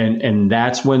 and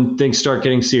that's when things start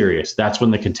getting serious. That's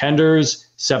when the contenders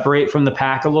separate from the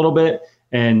pack a little bit,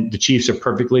 and the Chiefs are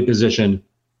perfectly positioned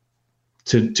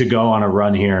to go on a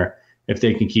run here if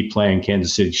they can keep playing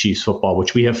Kansas City Chiefs football,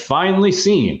 which we have finally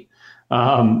seen.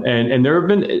 And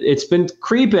it's been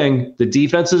creeping. The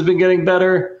defense has been getting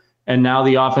better, and now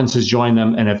the offense has joined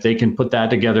them. And if they can put that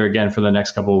together again for the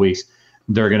next couple of weeks,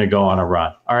 they're going to go on a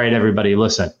run. All right, everybody,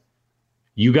 listen.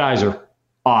 You guys are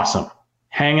awesome.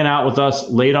 Hanging out with us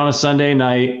late on a Sunday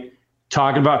night,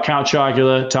 talking about Count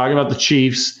Chocula, talking about the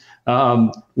Chiefs.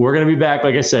 We're going to be back,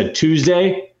 like I said,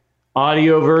 Tuesday,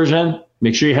 audio version.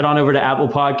 Make sure you head on over to Apple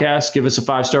Podcasts. Give us a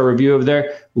 5-star review over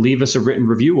there. Leave us a written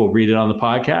review. We'll read it on the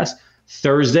podcast.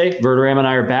 Thursday, Verderam and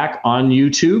I are back on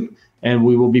YouTube, and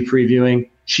we will be previewing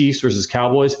Chiefs versus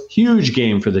Cowboys. Huge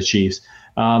game for the Chiefs.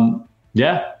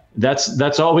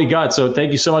 That's all we got. So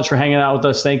thank you so much for hanging out with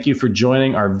us. Thank you for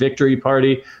joining our victory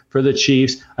party for the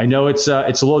Chiefs. I know it's a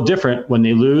little different when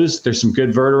they lose. There's some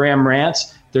good Verderam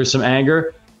rants. There's some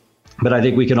anger. But I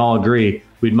think we can all agree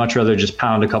we'd much rather just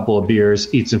pound a couple of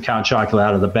beers, eat some Count Chocula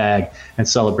out of the bag, and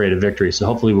celebrate a victory. So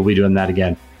hopefully we'll be doing that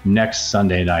again next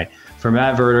Sunday night. For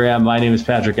Matt Verderam, my name is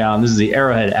Patrick Allen. This is the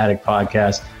Arrowhead Addict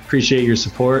Podcast. Appreciate your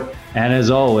support. And as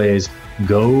always,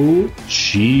 go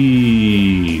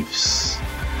Chiefs.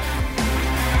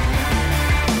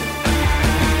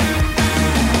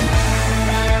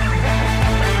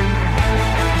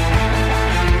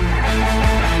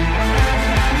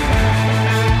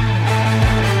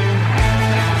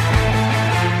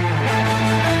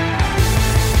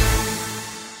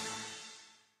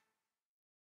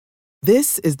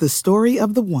 This is the story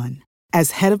of the one.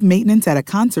 As head of maintenance at a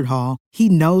concert hall, he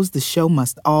knows the show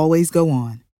must always go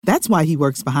on. That's why he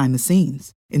works behind the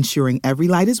scenes, ensuring every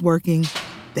light is working,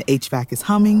 the HVAC is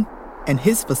humming, and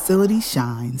his facility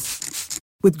shines.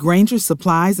 With Grainger's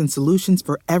supplies and solutions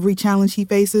for every challenge he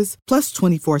faces, plus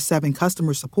 24/7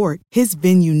 customer support, his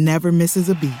venue never misses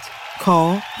a beat.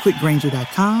 Call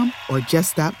quickgrainger.com or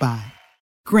just stop by.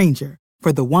 Grainger,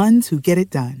 for the ones who get it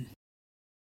done.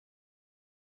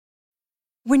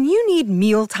 When you need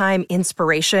mealtime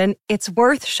inspiration, it's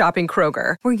worth shopping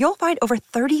Kroger, where you'll find over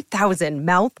 30,000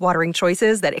 mouth-watering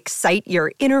choices that excite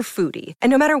your inner foodie. And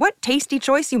no matter what tasty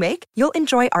choice you make, you'll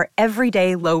enjoy our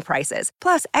everyday low prices,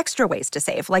 plus extra ways to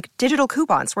save, like digital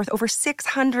coupons worth over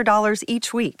 $600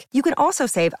 each week. You can also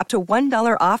save up to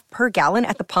 $1 off per gallon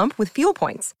at the pump with fuel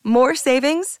points. More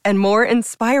savings and more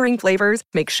inspiring flavors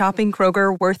make shopping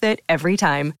Kroger worth it every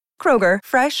time. Kroger,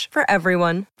 fresh for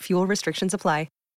everyone. Fuel restrictions apply.